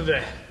 quarter to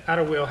the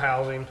outer wheel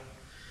housing.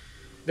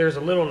 There's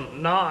a little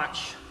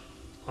notch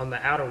on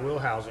the outer wheel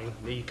housing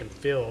that you can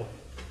fill,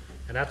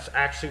 and that's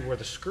actually where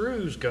the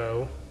screws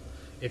go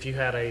if you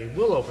had a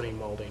wheel opening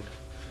molding.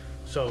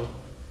 So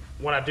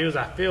what I do is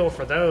I fill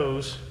for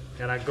those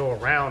and I go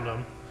around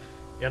them.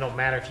 It don't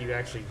matter if you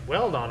actually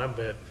weld on them,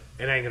 but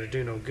it ain't gonna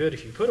do no good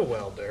if you put a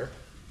weld there.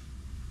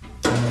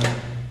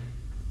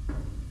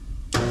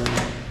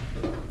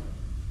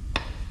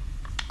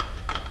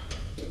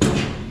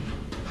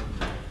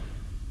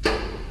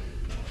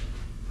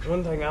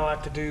 One thing I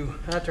like to do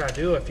after I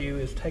do a few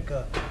is take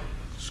a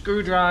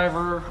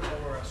screwdriver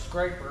or a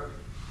scraper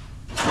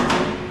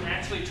and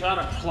actually try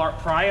to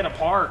pry it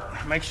apart.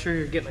 Make sure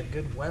you're getting a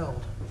good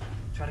weld.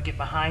 Try to get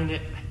behind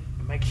it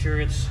and make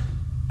sure it's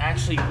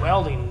actually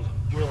welding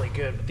really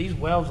good. But these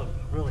welds look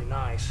really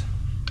nice.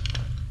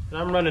 And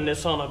I'm running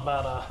this on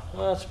about a,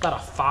 well, it's about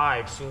a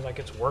 5. Seems like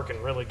it's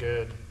working really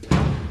good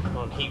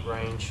on heat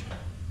range.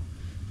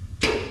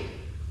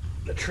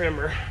 The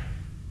trimmer.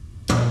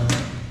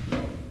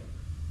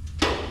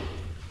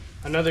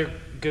 Another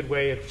good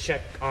way to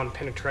check on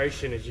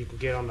penetration is you can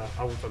get on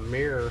with a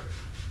mirror,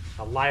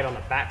 a light on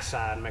the back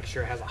side, and make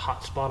sure it has a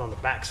hot spot on the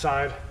back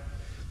side,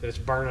 that it's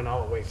burning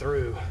all the way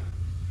through.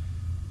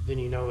 Then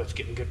you know it's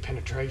getting good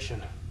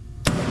penetration.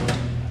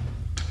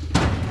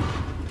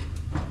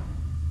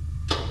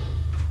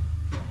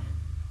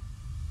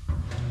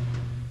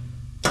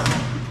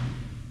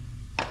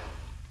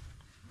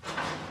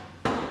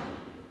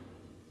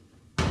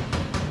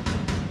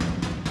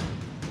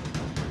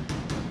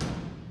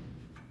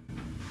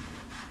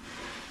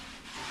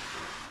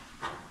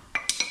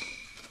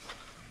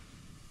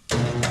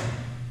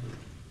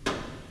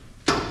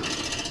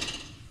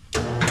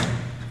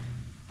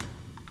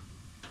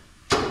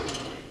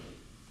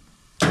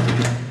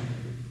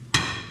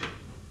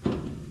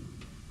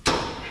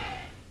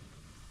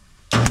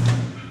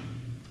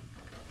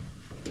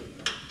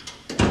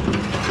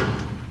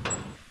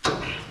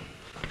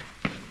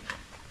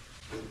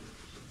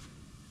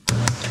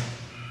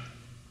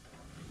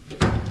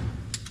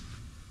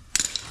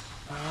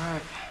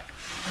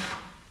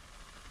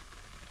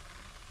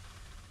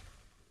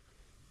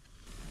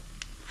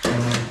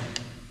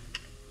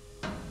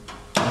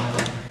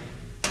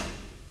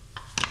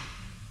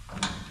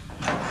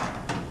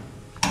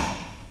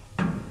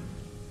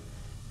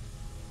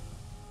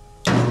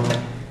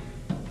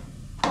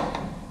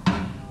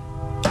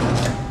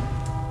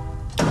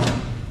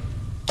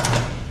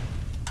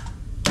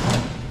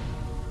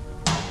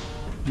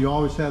 You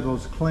always have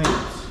those clamps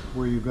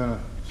where you're gonna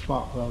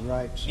spot weld,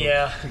 right? So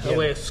yeah, the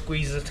way it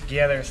squeezes it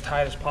together as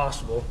tight as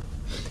possible.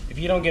 If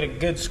you don't get a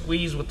good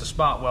squeeze with the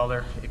spot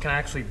welder, it can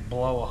actually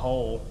blow a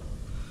hole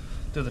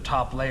through the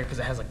top layer because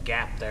it has a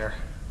gap there.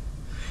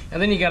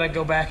 And then you gotta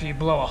go back and you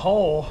blow a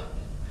hole,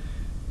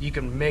 you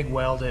can MIG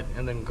weld it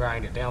and then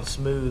grind it down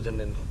smooth and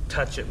then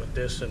touch it with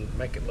this and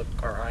make it look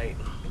all right.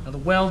 Now the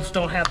welds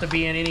don't have to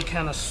be in any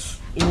kind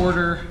of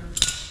order.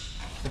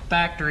 The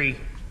factory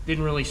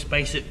didn't really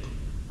space it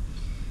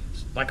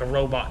like a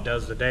robot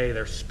does today.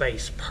 They're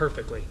spaced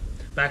perfectly.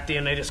 Back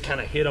then they just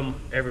kind of hit them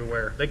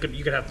everywhere.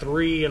 You could have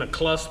 3 in a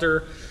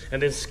cluster and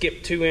then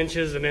skip 2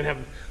 inches and then have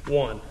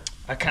 1.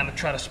 I kind of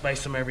try to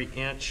space them every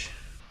inch.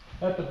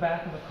 At the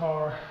back of the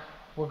car,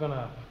 we're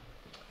gonna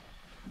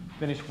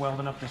finish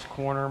welding up this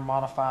corner,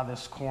 modify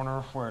this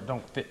corner where it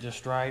don't fit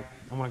just right.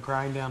 I'm gonna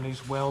grind down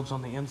these welds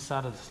on the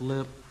inside of this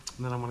lip,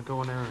 and then I'm gonna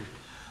go in there and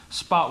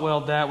spot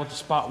weld that with the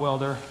spot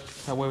welder.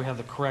 That way we have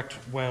the correct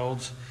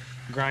welds.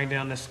 Grind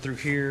down this through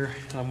here,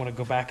 and I'm gonna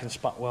go back and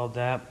spot weld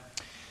that.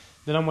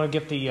 Then I'm going to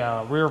get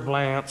the rear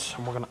valance,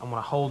 and I'm going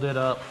to hold it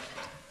up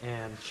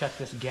and check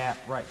this gap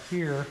right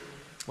here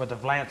where the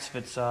valance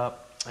fits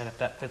up. And if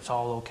that fits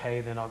all okay,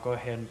 then I'll go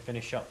ahead and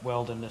finish up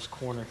welding this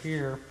corner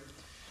here.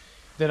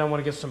 Then I want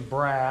to get some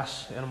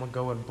brass, and I'm going to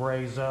go and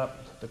braze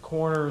up the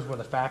corners where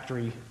the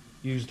factory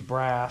used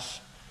brass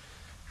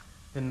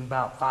in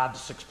about 5 to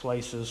 6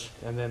 places,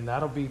 and then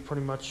that'll be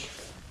pretty much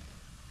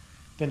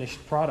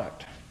finished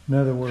product. In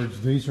other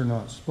words, these are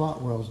not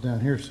spot welds down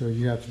here, so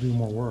you have to do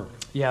more work.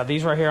 Yeah,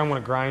 these right here I'm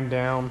going to grind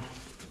down.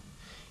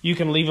 You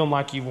can leave them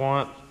like you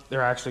want.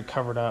 They're actually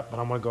covered up, but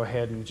I'm going to go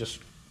ahead and just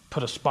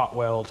put a spot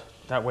weld.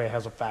 That way it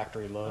has a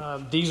factory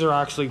look. These are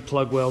actually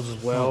plug welds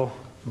as well,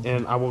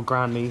 and I will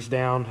grind these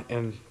down,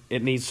 and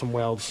it needs some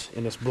welds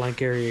in this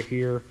blank area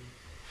here.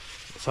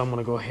 So I'm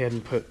going to go ahead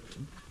and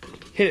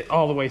hit it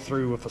all the way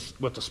through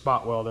with the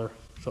spot welder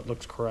so it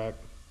looks correct.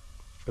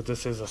 But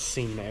this is a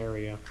seam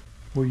area.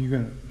 Were you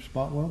going to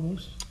spot weld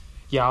those?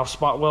 Yeah, I'll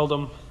spot weld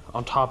them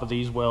on top of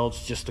these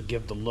welds just to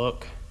give the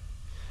look.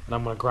 And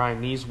I'm going to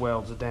grind these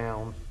welds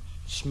down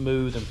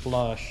smooth and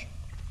flush.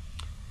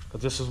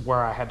 But this is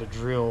where I had to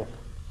drill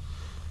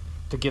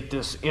to get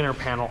this inner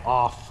panel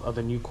off of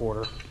the new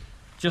quarter.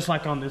 Just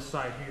like on this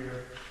side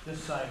here,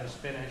 this side is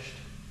finished.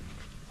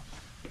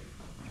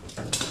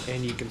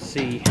 And you can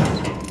see,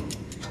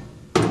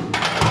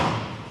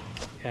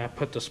 yeah, I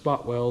put the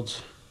spot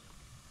welds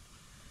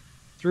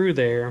through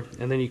there,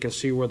 and then you can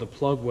see where the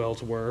plug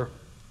welds were,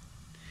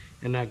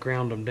 and I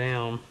ground them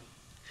down.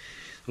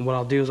 And what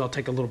I'll do is I'll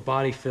take a little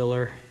body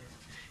filler,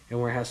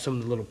 and where it has some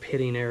of the little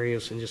pitting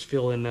areas, and just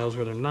fill in those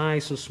where they're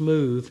nice and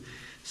smooth,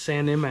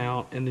 sand them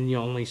out, and then you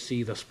only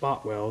see the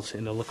spot welds,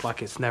 and it'll look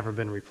like it's never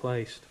been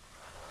replaced.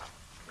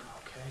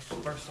 Okay, so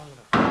first I'm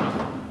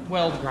gonna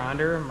weld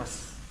grinder in my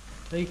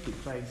safety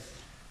face.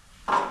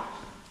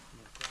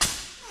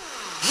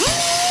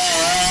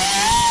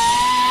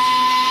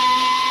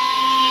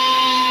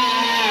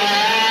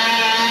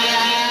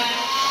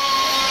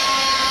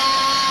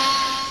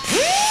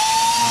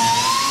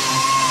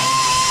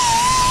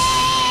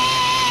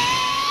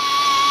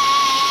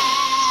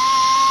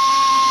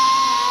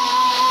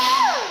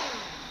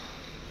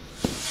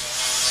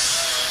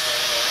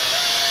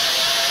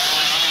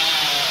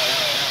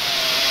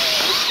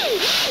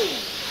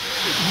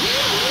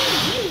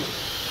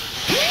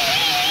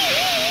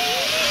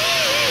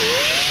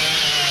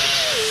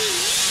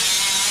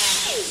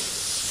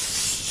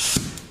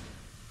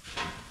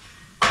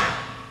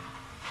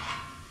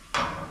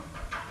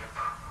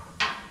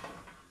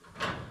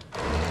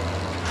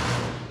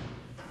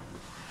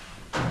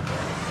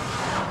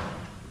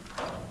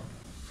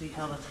 See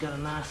how that's got a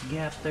nice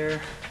gap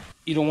there?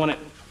 You don't want it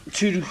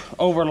too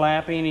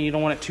overlapping, and you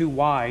don't want it too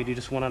wide. You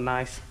just want a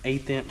nice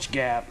 1/8 inch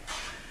gap,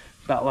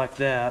 about like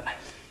that.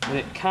 And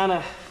it kind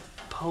of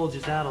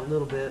bulges out a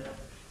little bit.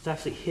 It's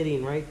actually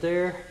hitting right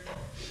there.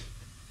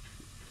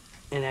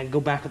 And I go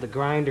back with the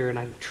grinder and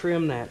I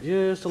trim that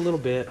just a little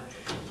bit,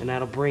 and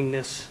that'll bring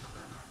this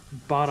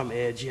bottom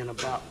edge in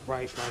about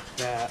right like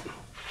that.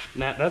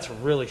 And that's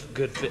really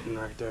good fitting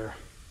right there.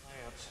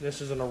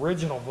 This is an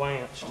original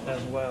Blanche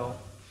as well.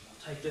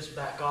 Take this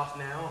back off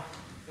now.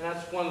 And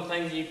that's one of the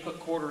things you put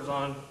quarters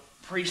on.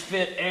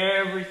 Pre-fit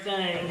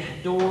everything.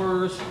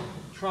 Doors,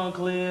 trunk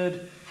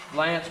lid,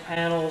 lance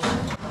panels.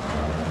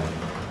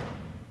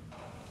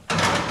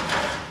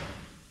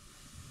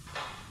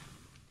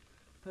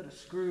 Put a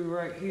screw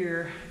right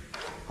here.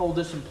 Hold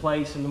this in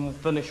place, and then we'll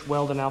finish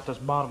welding out this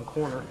bottom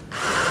corner.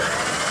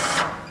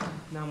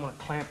 Now I'm going to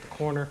clamp the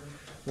corner.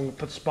 We're going to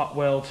put spot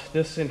welds.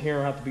 This in here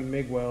will have to be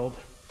MIG weld.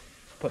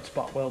 Put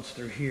spot welds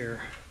through here.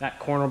 That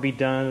corner will be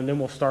done, and then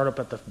we'll start up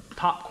at the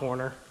top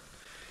corner,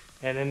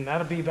 and then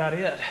that'll be about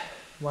it.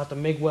 We'll have to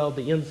MIG weld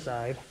the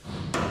inside.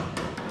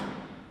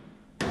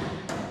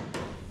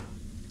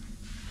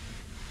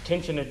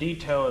 Attention to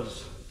detail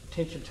is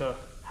attention to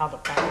how the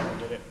factory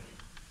did it.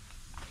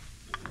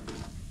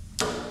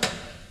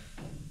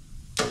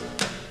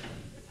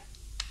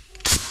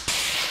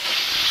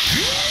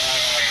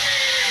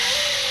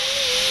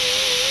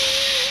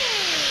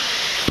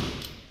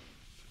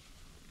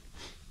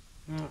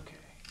 Okay.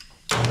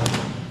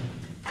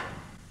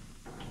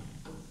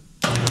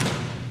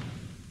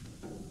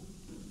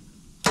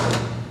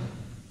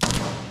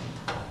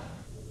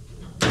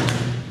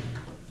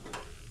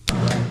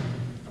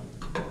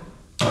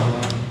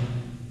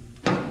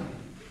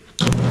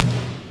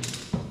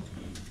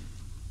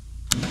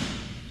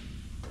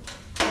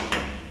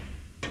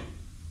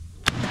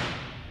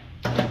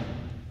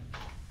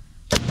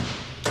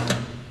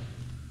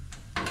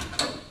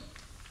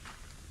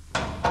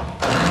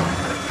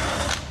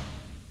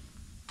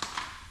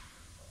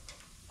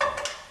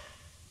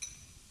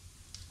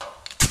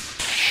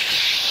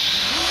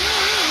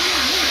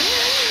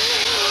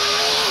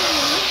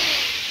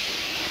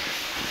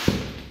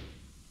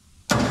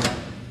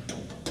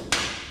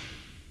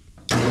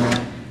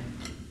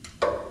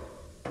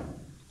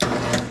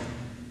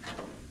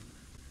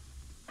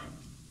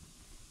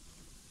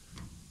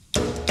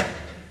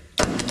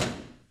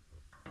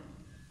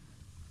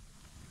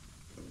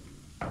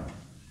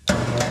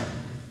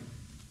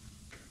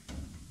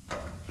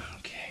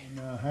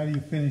 And how do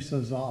you finish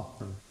those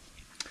off?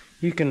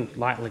 You can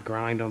lightly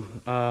grind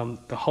them.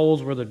 The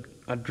holes where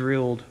I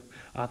drilled,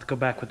 I have to go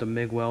back with the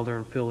MIG welder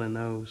and fill in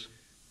those.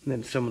 And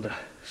then some of the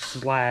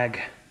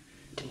slag,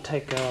 you can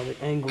take the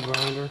angle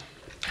grinder.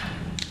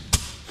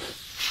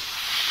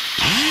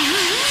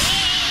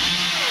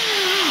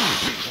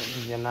 That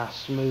gives you a nice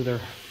smoother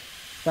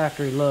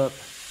factory look.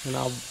 And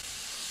I'll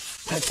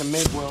take the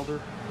MIG welder.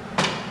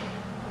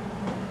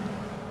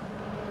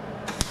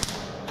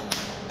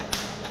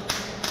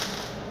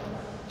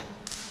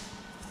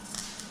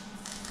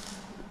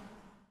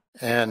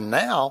 And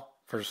now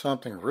for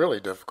something really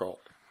difficult.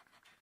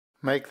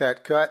 Make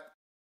that cut,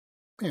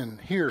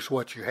 and here's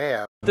what you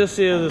have. This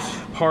is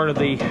part of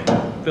the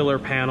filler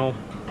panel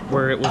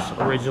where it was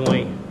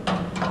originally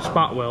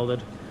spot welded.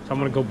 So I'm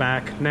going to go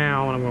back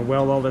now and I'm going to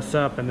weld all this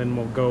up, and then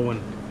we'll go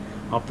and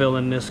I'll fill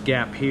in this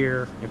gap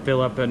here and fill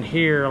up in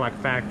here like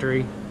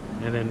factory,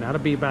 and then that'll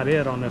be about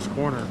it on this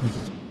corner.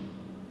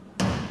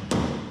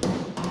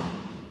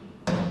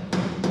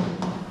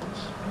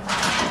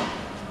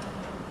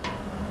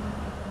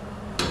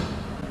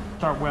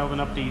 Start welding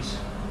up these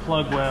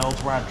plug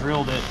welds where I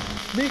drilled it.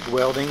 MIG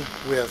welding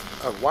with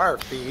a wire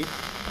feed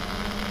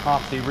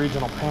Off the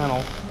original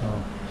panel.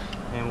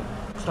 And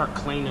start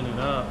cleaning it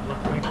up,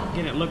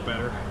 get it look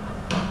better.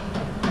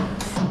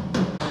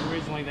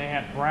 Originally they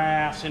had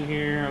brass in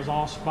here, it was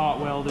all spot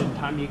welded. By the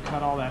time you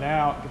cut all that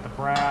out, get the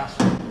brass,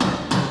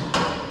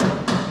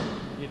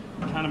 it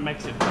kind of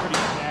makes it pretty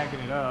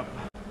jagging it up.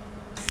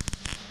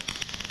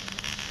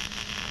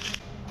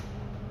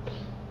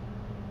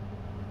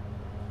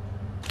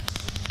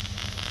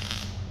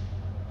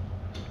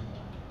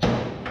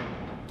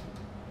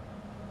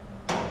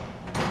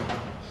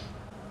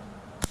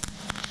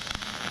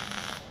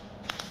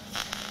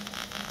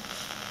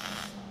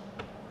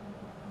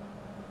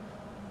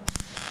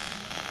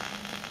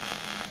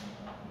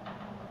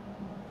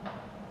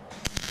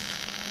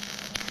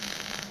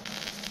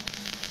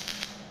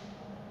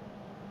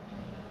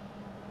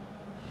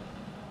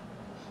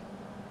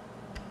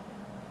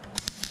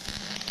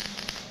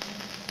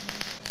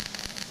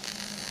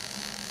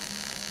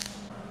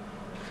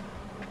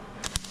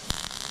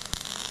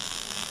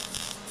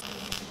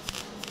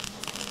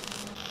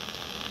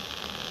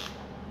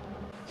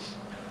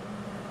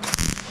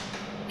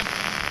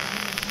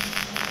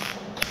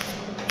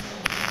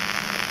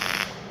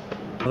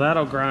 Well,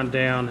 that'll grind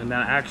down, and then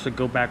I actually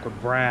go back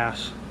with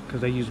brass because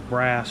they use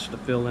brass to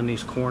fill in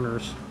these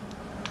corners.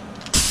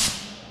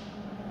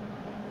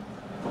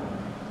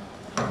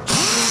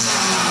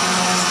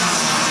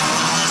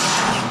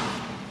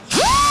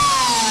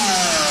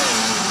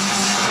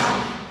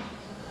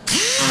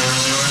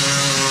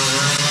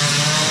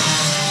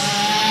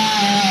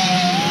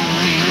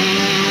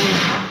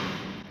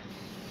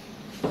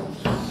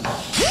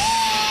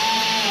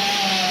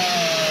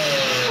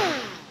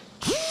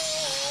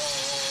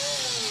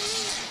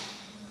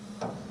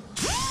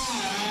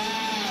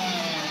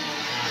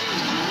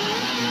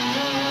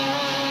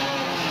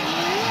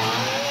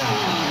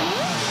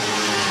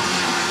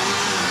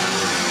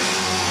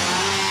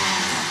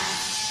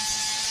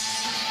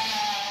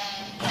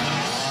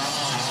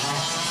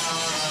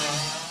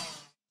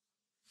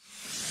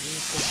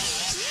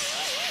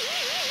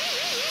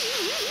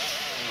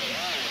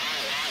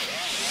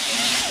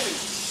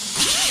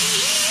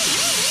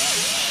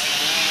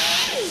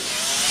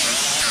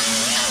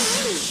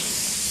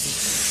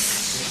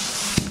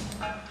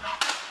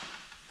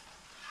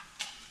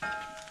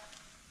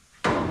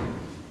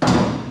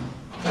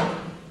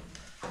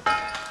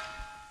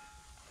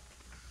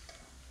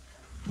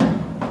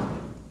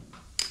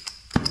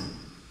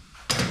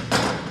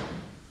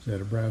 Is that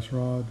a brass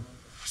rod?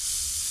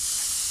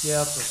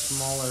 Yeah, it's a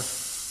smaller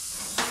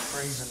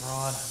brazing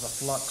rod, has a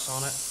flux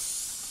on it.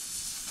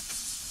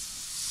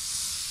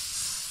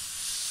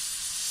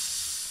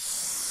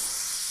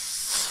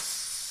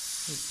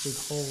 There's a big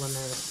hole in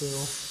there to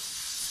fill.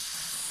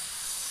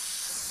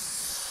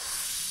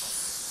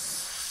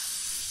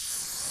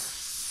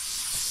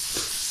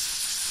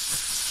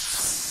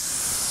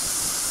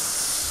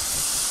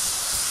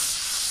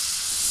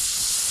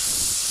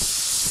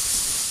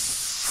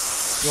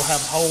 You'll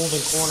have holes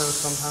in corners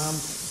sometimes.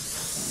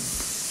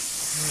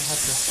 You'll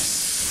have to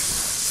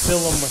fill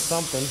them with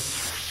something.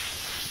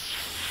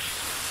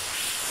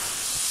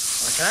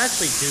 I can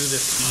actually do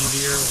this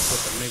easier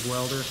with the MIG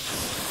welder,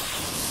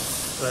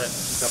 but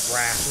the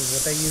brass is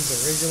what they used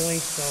originally,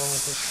 so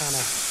it's just kind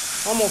of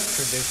almost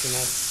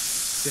traditional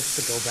just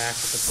to go back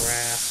with the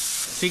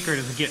brass. The secret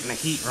is getting the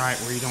heat right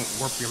where you don't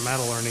warp your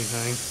metal or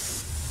anything.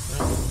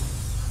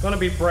 It's going to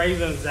be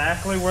brazing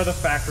exactly where the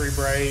factory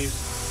brazed.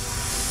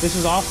 This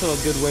is also a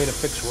good way to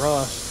fix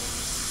rust.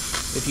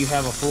 If you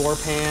have a floor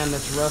pan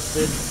that's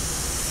rusted,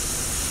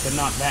 but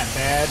not that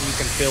bad, you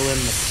can fill in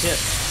the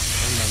tips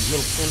and the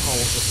little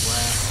pinholes with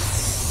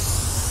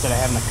brass. Instead of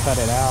having to cut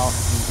it out,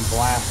 you can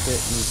blast it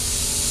and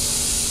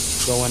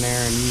go in there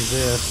and use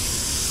this.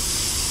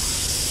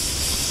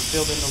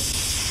 Filled in those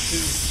two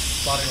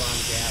body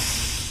line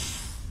gaps.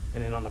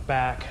 And then on the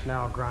back,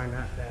 now I'll grind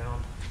that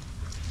down.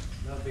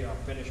 That'll be our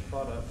finished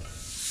product.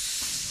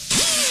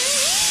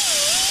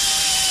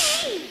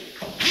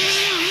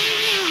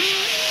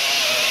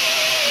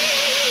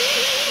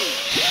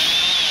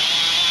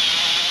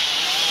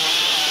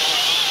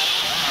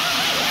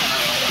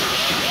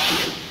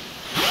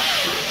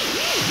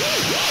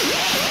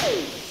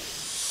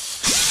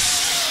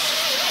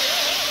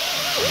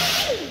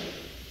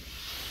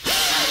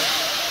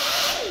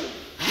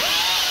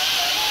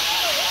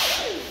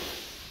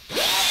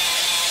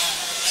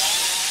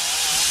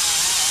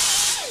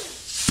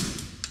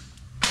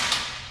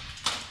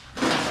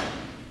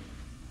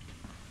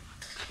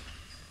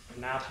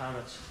 Now time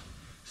it's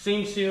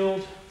seam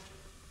sealed,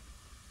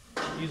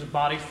 use a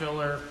body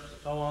filler,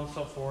 so on and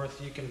so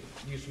forth. You can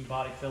use some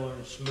body filler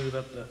to smooth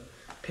up the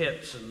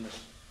pits and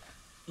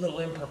the little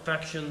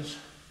imperfections.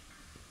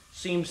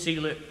 Seam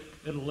seal it,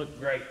 it'll look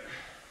great.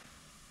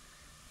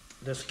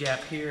 This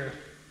gap here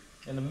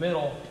in the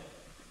middle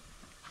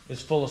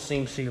is full of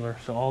seam sealer,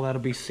 so all that'll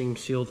be seam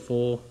sealed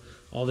full.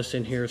 All this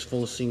in here is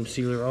full of seam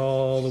sealer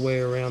all the way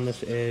around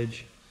this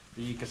edge.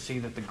 You can see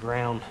that the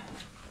ground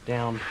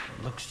down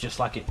looks just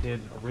like it did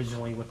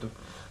originally with the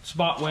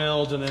spot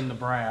welds and then the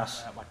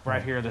brass. Like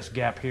right here, this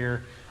gap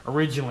here,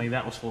 originally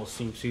that was full of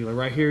seam sealer.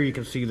 Right here you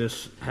can see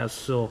this has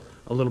still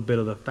a little bit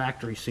of the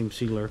factory seam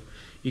sealer.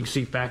 You can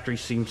see factory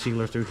seam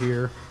sealer through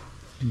here,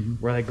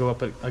 where they go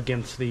up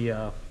against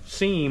the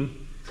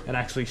seam and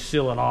actually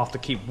seal it off to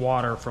keep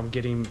water from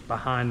getting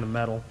behind the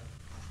metal.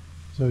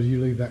 So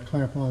you leave that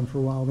clamp on for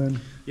a while then?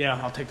 Yeah,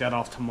 I'll take that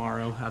off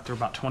tomorrow after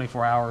about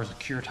 24 hours of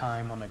cure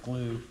time on the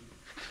glue.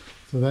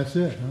 So that's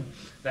it, huh?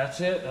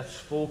 That's it. That's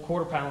full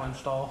quarter panel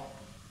install.